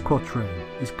next quatrain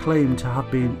is claimed to have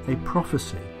been a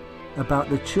prophecy about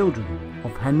the children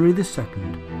of Henry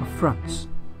II of France.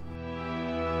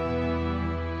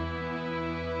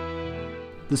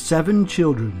 The 7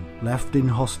 children left in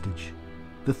hostage,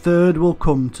 the third will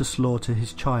come to slaughter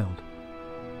his child.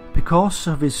 Because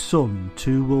of his son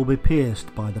 2 will be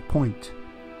pierced by the point.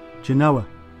 Genoa,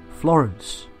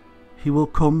 Florence, he will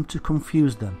come to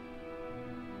confuse them.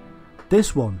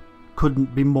 This one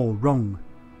couldn't be more wrong.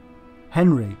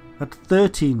 Henry had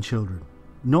 13 children,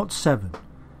 not 7,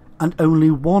 and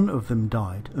only 1 of them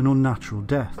died an unnatural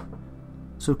death.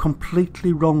 So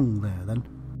completely wrong there then.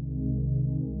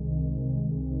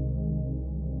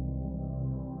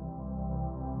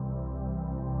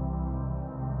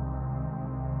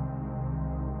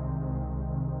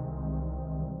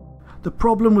 The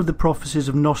problem with the prophecies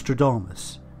of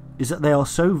Nostradamus is that they are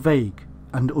so vague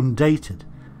and undated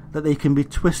that they can be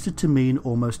twisted to mean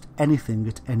almost anything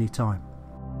at any time.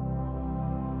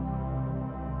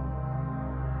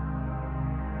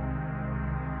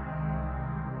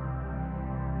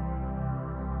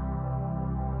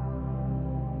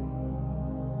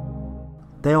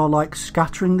 They are like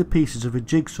scattering the pieces of a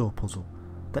jigsaw puzzle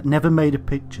that never made a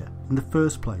picture in the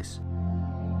first place.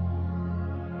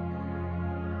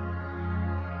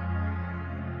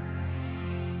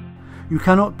 You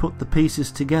cannot put the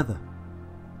pieces together.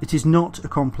 It is not a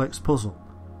complex puzzle.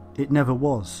 It never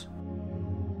was.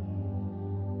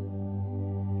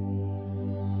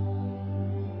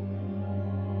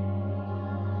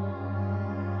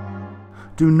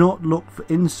 Do not look for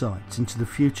insights into the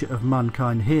future of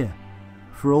mankind here,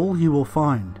 for all you will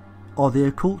find are the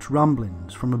occult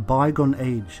ramblings from a bygone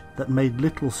age that made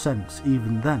little sense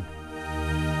even then.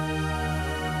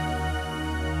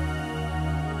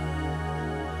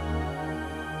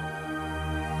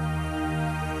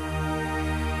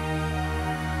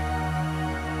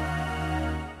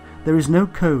 There is no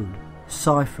code,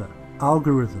 cipher,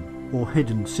 algorithm, or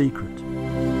hidden secret.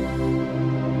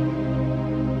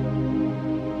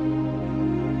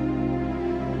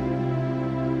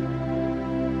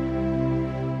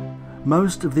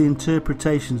 Most of the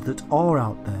interpretations that are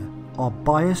out there are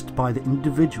biased by the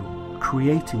individual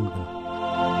creating them.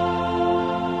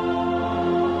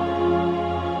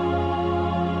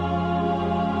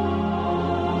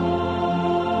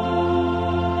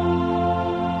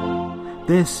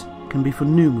 This can be for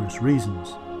numerous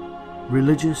reasons: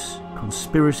 religious,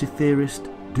 conspiracy theorists,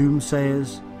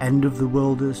 doomsayers,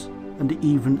 end-of-the-worlders, and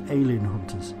even alien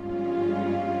hunters.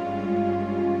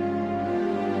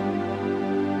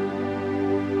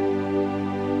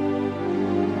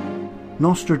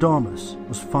 Nostradamus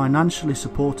was financially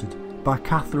supported by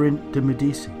Catherine de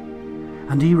Medici,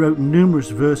 and he wrote numerous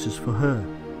verses for her.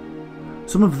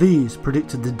 Some of these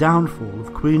predicted the downfall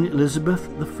of Queen Elizabeth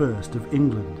I of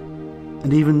England,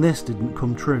 and even this didn't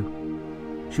come true.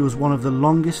 She was one of the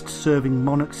longest serving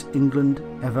monarchs England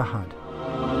ever had.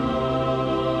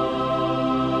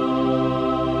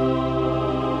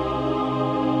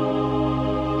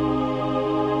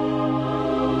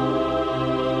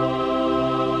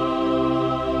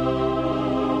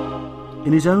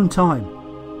 In his own time,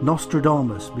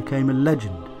 Nostradamus became a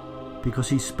legend because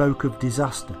he spoke of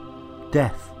disaster,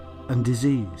 death and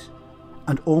disease,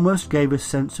 and almost gave a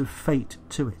sense of fate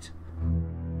to it.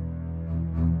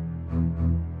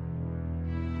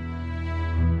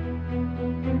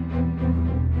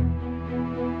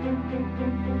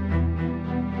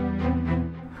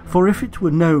 For if it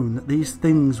were known that these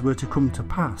things were to come to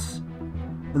pass,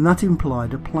 then that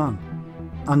implied a plan,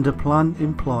 and a plan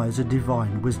implies a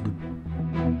divine wisdom.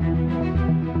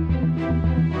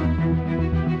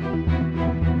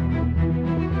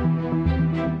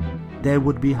 There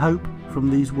would be hope from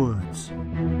these words.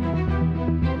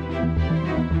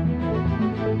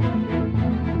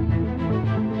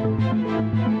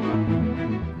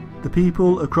 The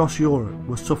people across Europe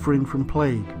were suffering from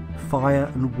plague, fire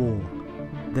and war.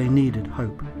 They needed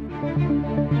hope.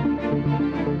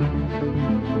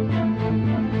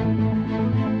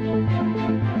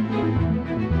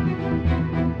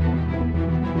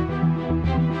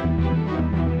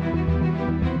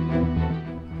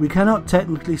 We cannot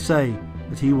technically say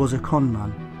that he was a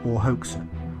conman or hoaxer,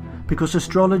 because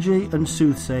astrology and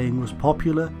soothsaying was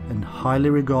popular and highly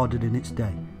regarded in its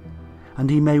day, and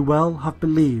he may well have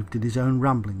believed in his own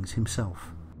ramblings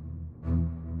himself.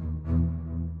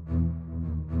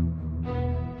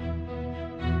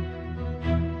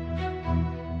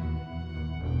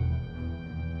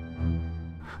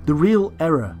 The real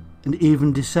error and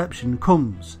even deception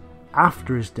comes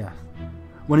after his death,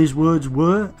 when his words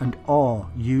were and are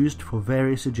used for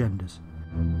various agendas.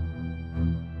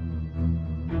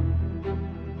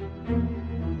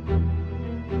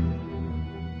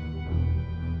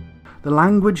 The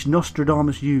language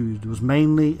Nostradamus used was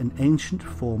mainly an ancient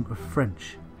form of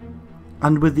French,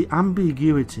 and with the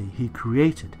ambiguity he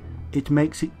created, it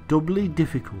makes it doubly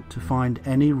difficult to find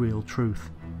any real truth.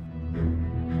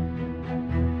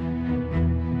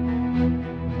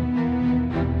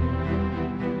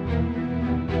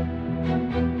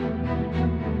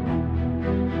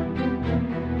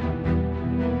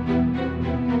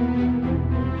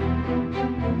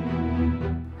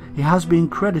 He has been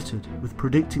credited with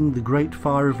predicting the Great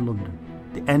Fire of London,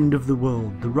 the end of the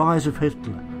world, the rise of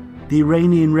Hitler, the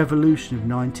Iranian Revolution of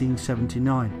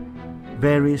 1979,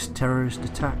 various terrorist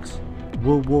attacks,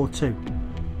 World War II,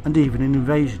 and even an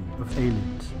invasion of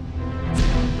aliens.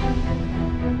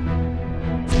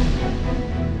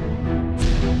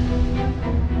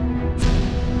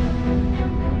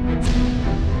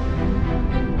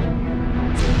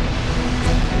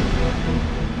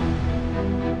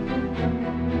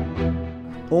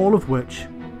 All of which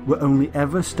were only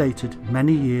ever stated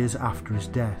many years after his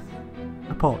death,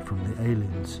 apart from the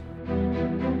aliens.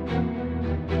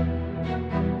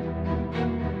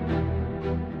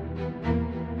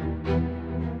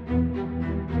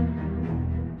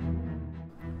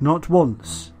 Not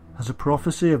once has a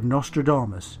prophecy of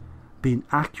Nostradamus been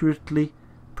accurately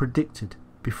predicted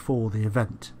before the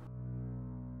event.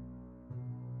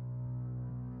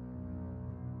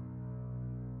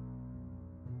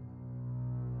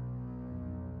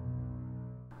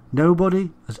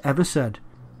 Nobody has ever said,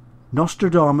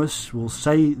 Nostradamus will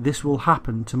say this will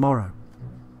happen tomorrow,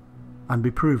 and be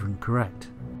proven correct.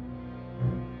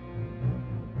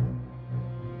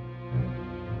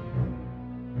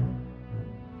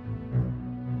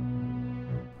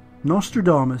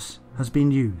 Nostradamus has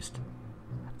been used,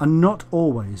 and not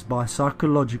always by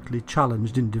psychologically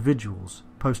challenged individuals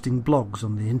posting blogs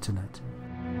on the internet.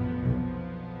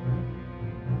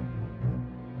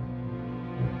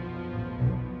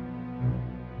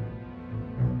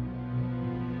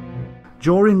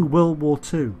 During World War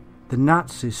II, the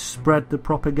Nazis spread the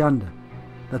propaganda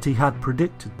that he had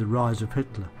predicted the rise of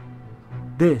Hitler.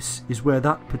 This is where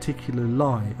that particular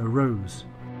lie arose.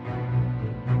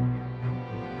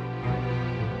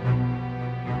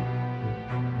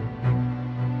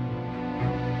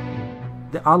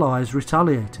 The Allies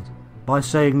retaliated by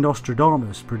saying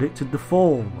Nostradamus predicted the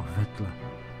fall of Hitler.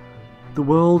 The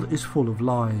world is full of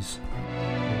lies.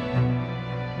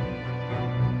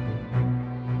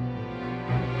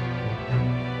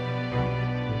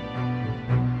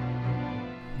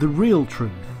 The real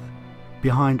truth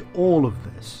behind all of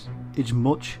this is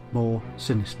much more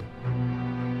sinister.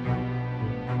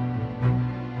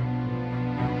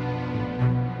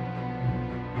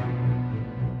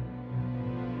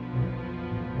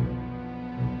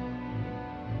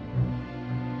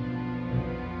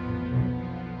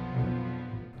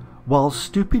 While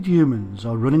stupid humans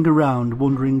are running around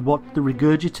wondering what the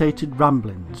regurgitated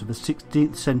ramblings of a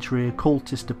 16th century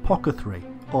occultist apothecary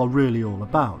are really all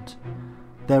about,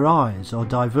 their eyes are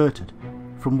diverted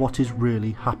from what is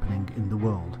really happening in the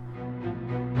world.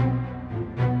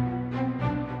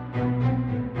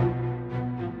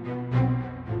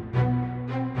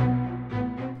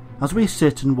 As we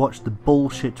sit and watch the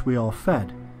bullshit we are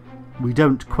fed, we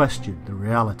don't question the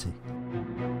reality.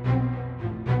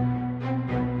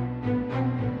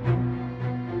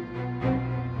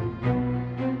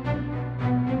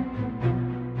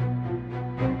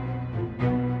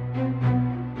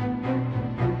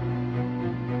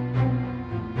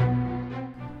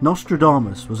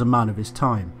 Nostradamus was a man of his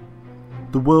time.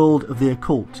 The world of the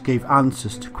occult gave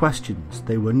answers to questions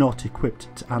they were not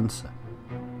equipped to answer.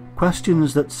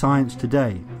 Questions that science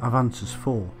today have answers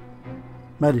for.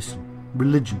 Medicine,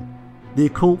 religion, the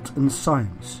occult and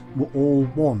science were all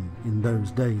one in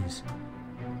those days.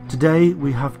 Today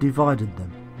we have divided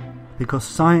them, because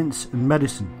science and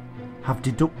medicine have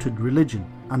deducted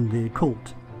religion and the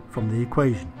occult from the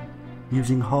equation,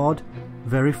 using hard,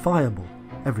 verifiable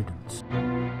evidence.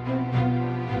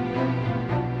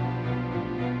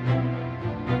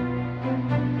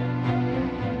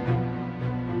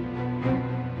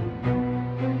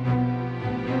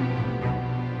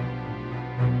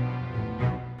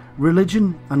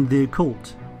 Religion and the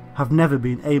occult have never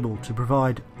been able to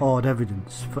provide hard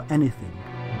evidence for anything,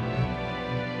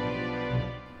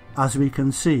 as we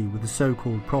can see with the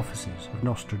so-called prophecies of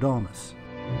Nostradamus.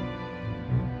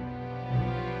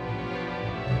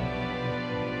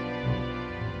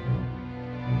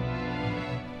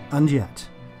 And yet,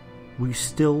 we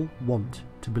still want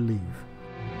to believe.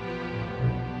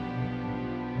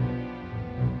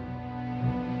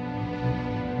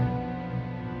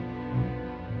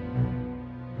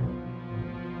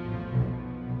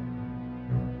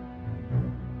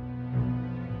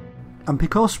 And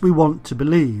because we want to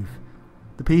believe,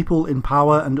 the people in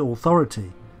power and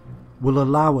authority will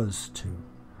allow us to,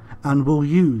 and will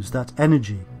use that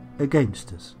energy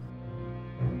against us.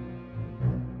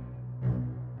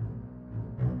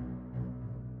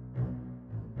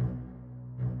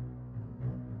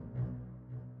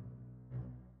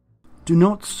 Do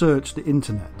not search the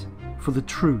internet for the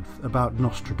truth about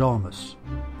Nostradamus,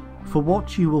 for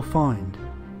what you will find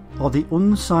are the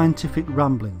unscientific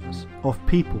ramblings of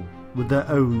people with their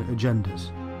own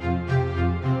agendas.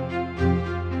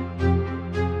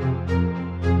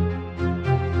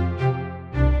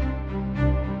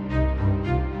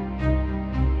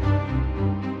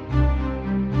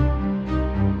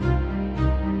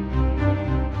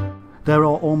 There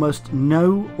are almost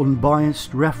no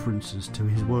unbiased references to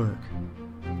his work.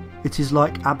 It is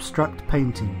like abstract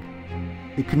painting.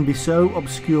 It can be so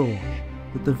obscure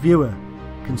that the viewer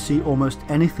can see almost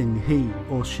anything he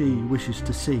or she wishes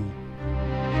to see.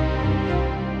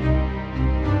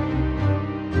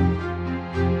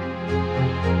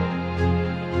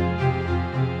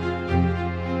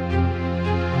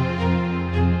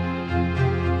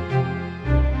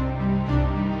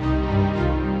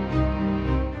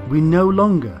 We no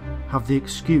longer have the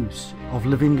excuse of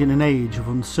living in an age of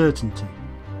uncertainty,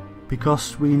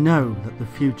 because we know that the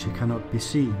future cannot be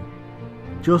seen,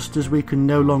 just as we can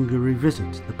no longer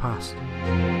revisit the past.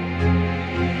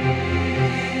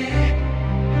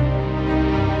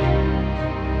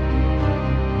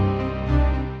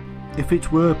 If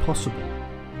it were possible,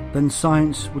 then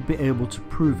science would be able to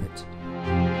prove it.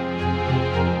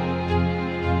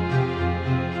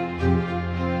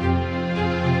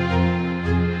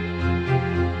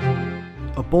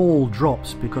 A ball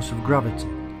drops because of gravity.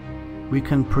 We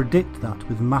can predict that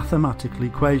with mathematical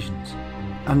equations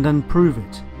and then prove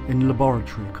it in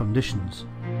laboratory conditions.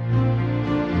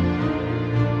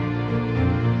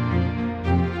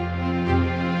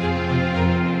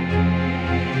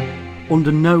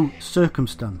 Under no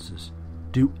circumstances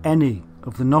do any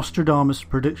of the Nostradamus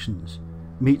predictions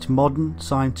meet modern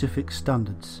scientific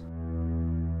standards.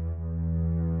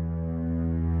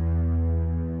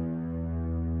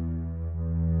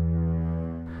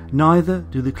 Neither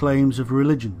do the claims of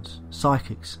religions,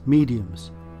 psychics,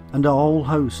 mediums, and a whole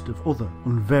host of other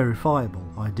unverifiable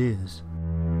ideas.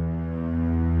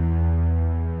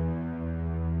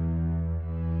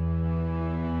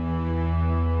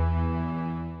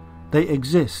 They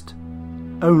exist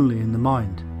only in the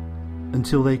mind,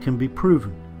 until they can be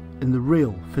proven in the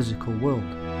real physical world.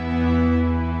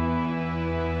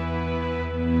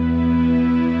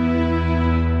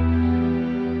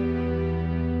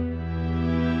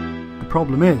 The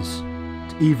problem is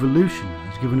that evolution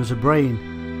has given us a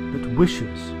brain that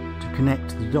wishes to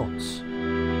connect the dots.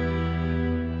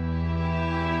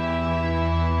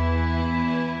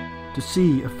 To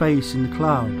see a face in the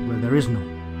cloud where there is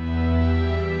none.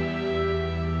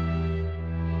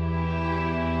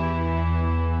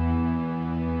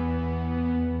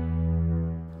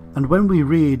 And when we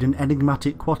read an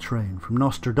enigmatic quatrain from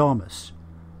Nostradamus,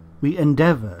 we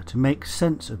endeavour to make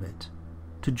sense of it,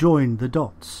 to join the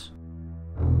dots.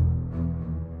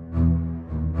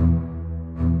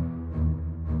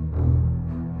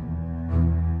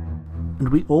 And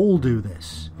we all do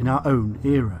this in our own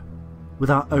era, with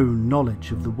our own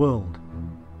knowledge of the world,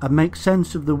 and make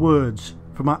sense of the words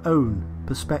from our own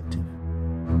perspective.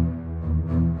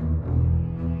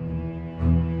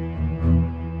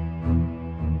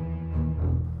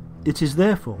 It is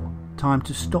therefore time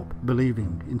to stop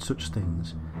believing in such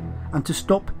things, and to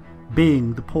stop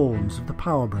being the pawns of the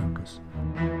power brokers.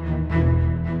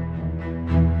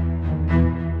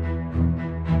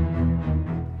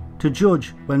 To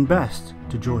judge when best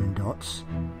to join dots,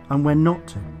 and when not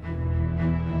to.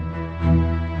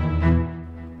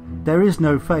 There is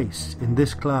no face in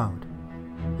this cloud.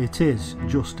 It is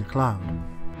just a cloud.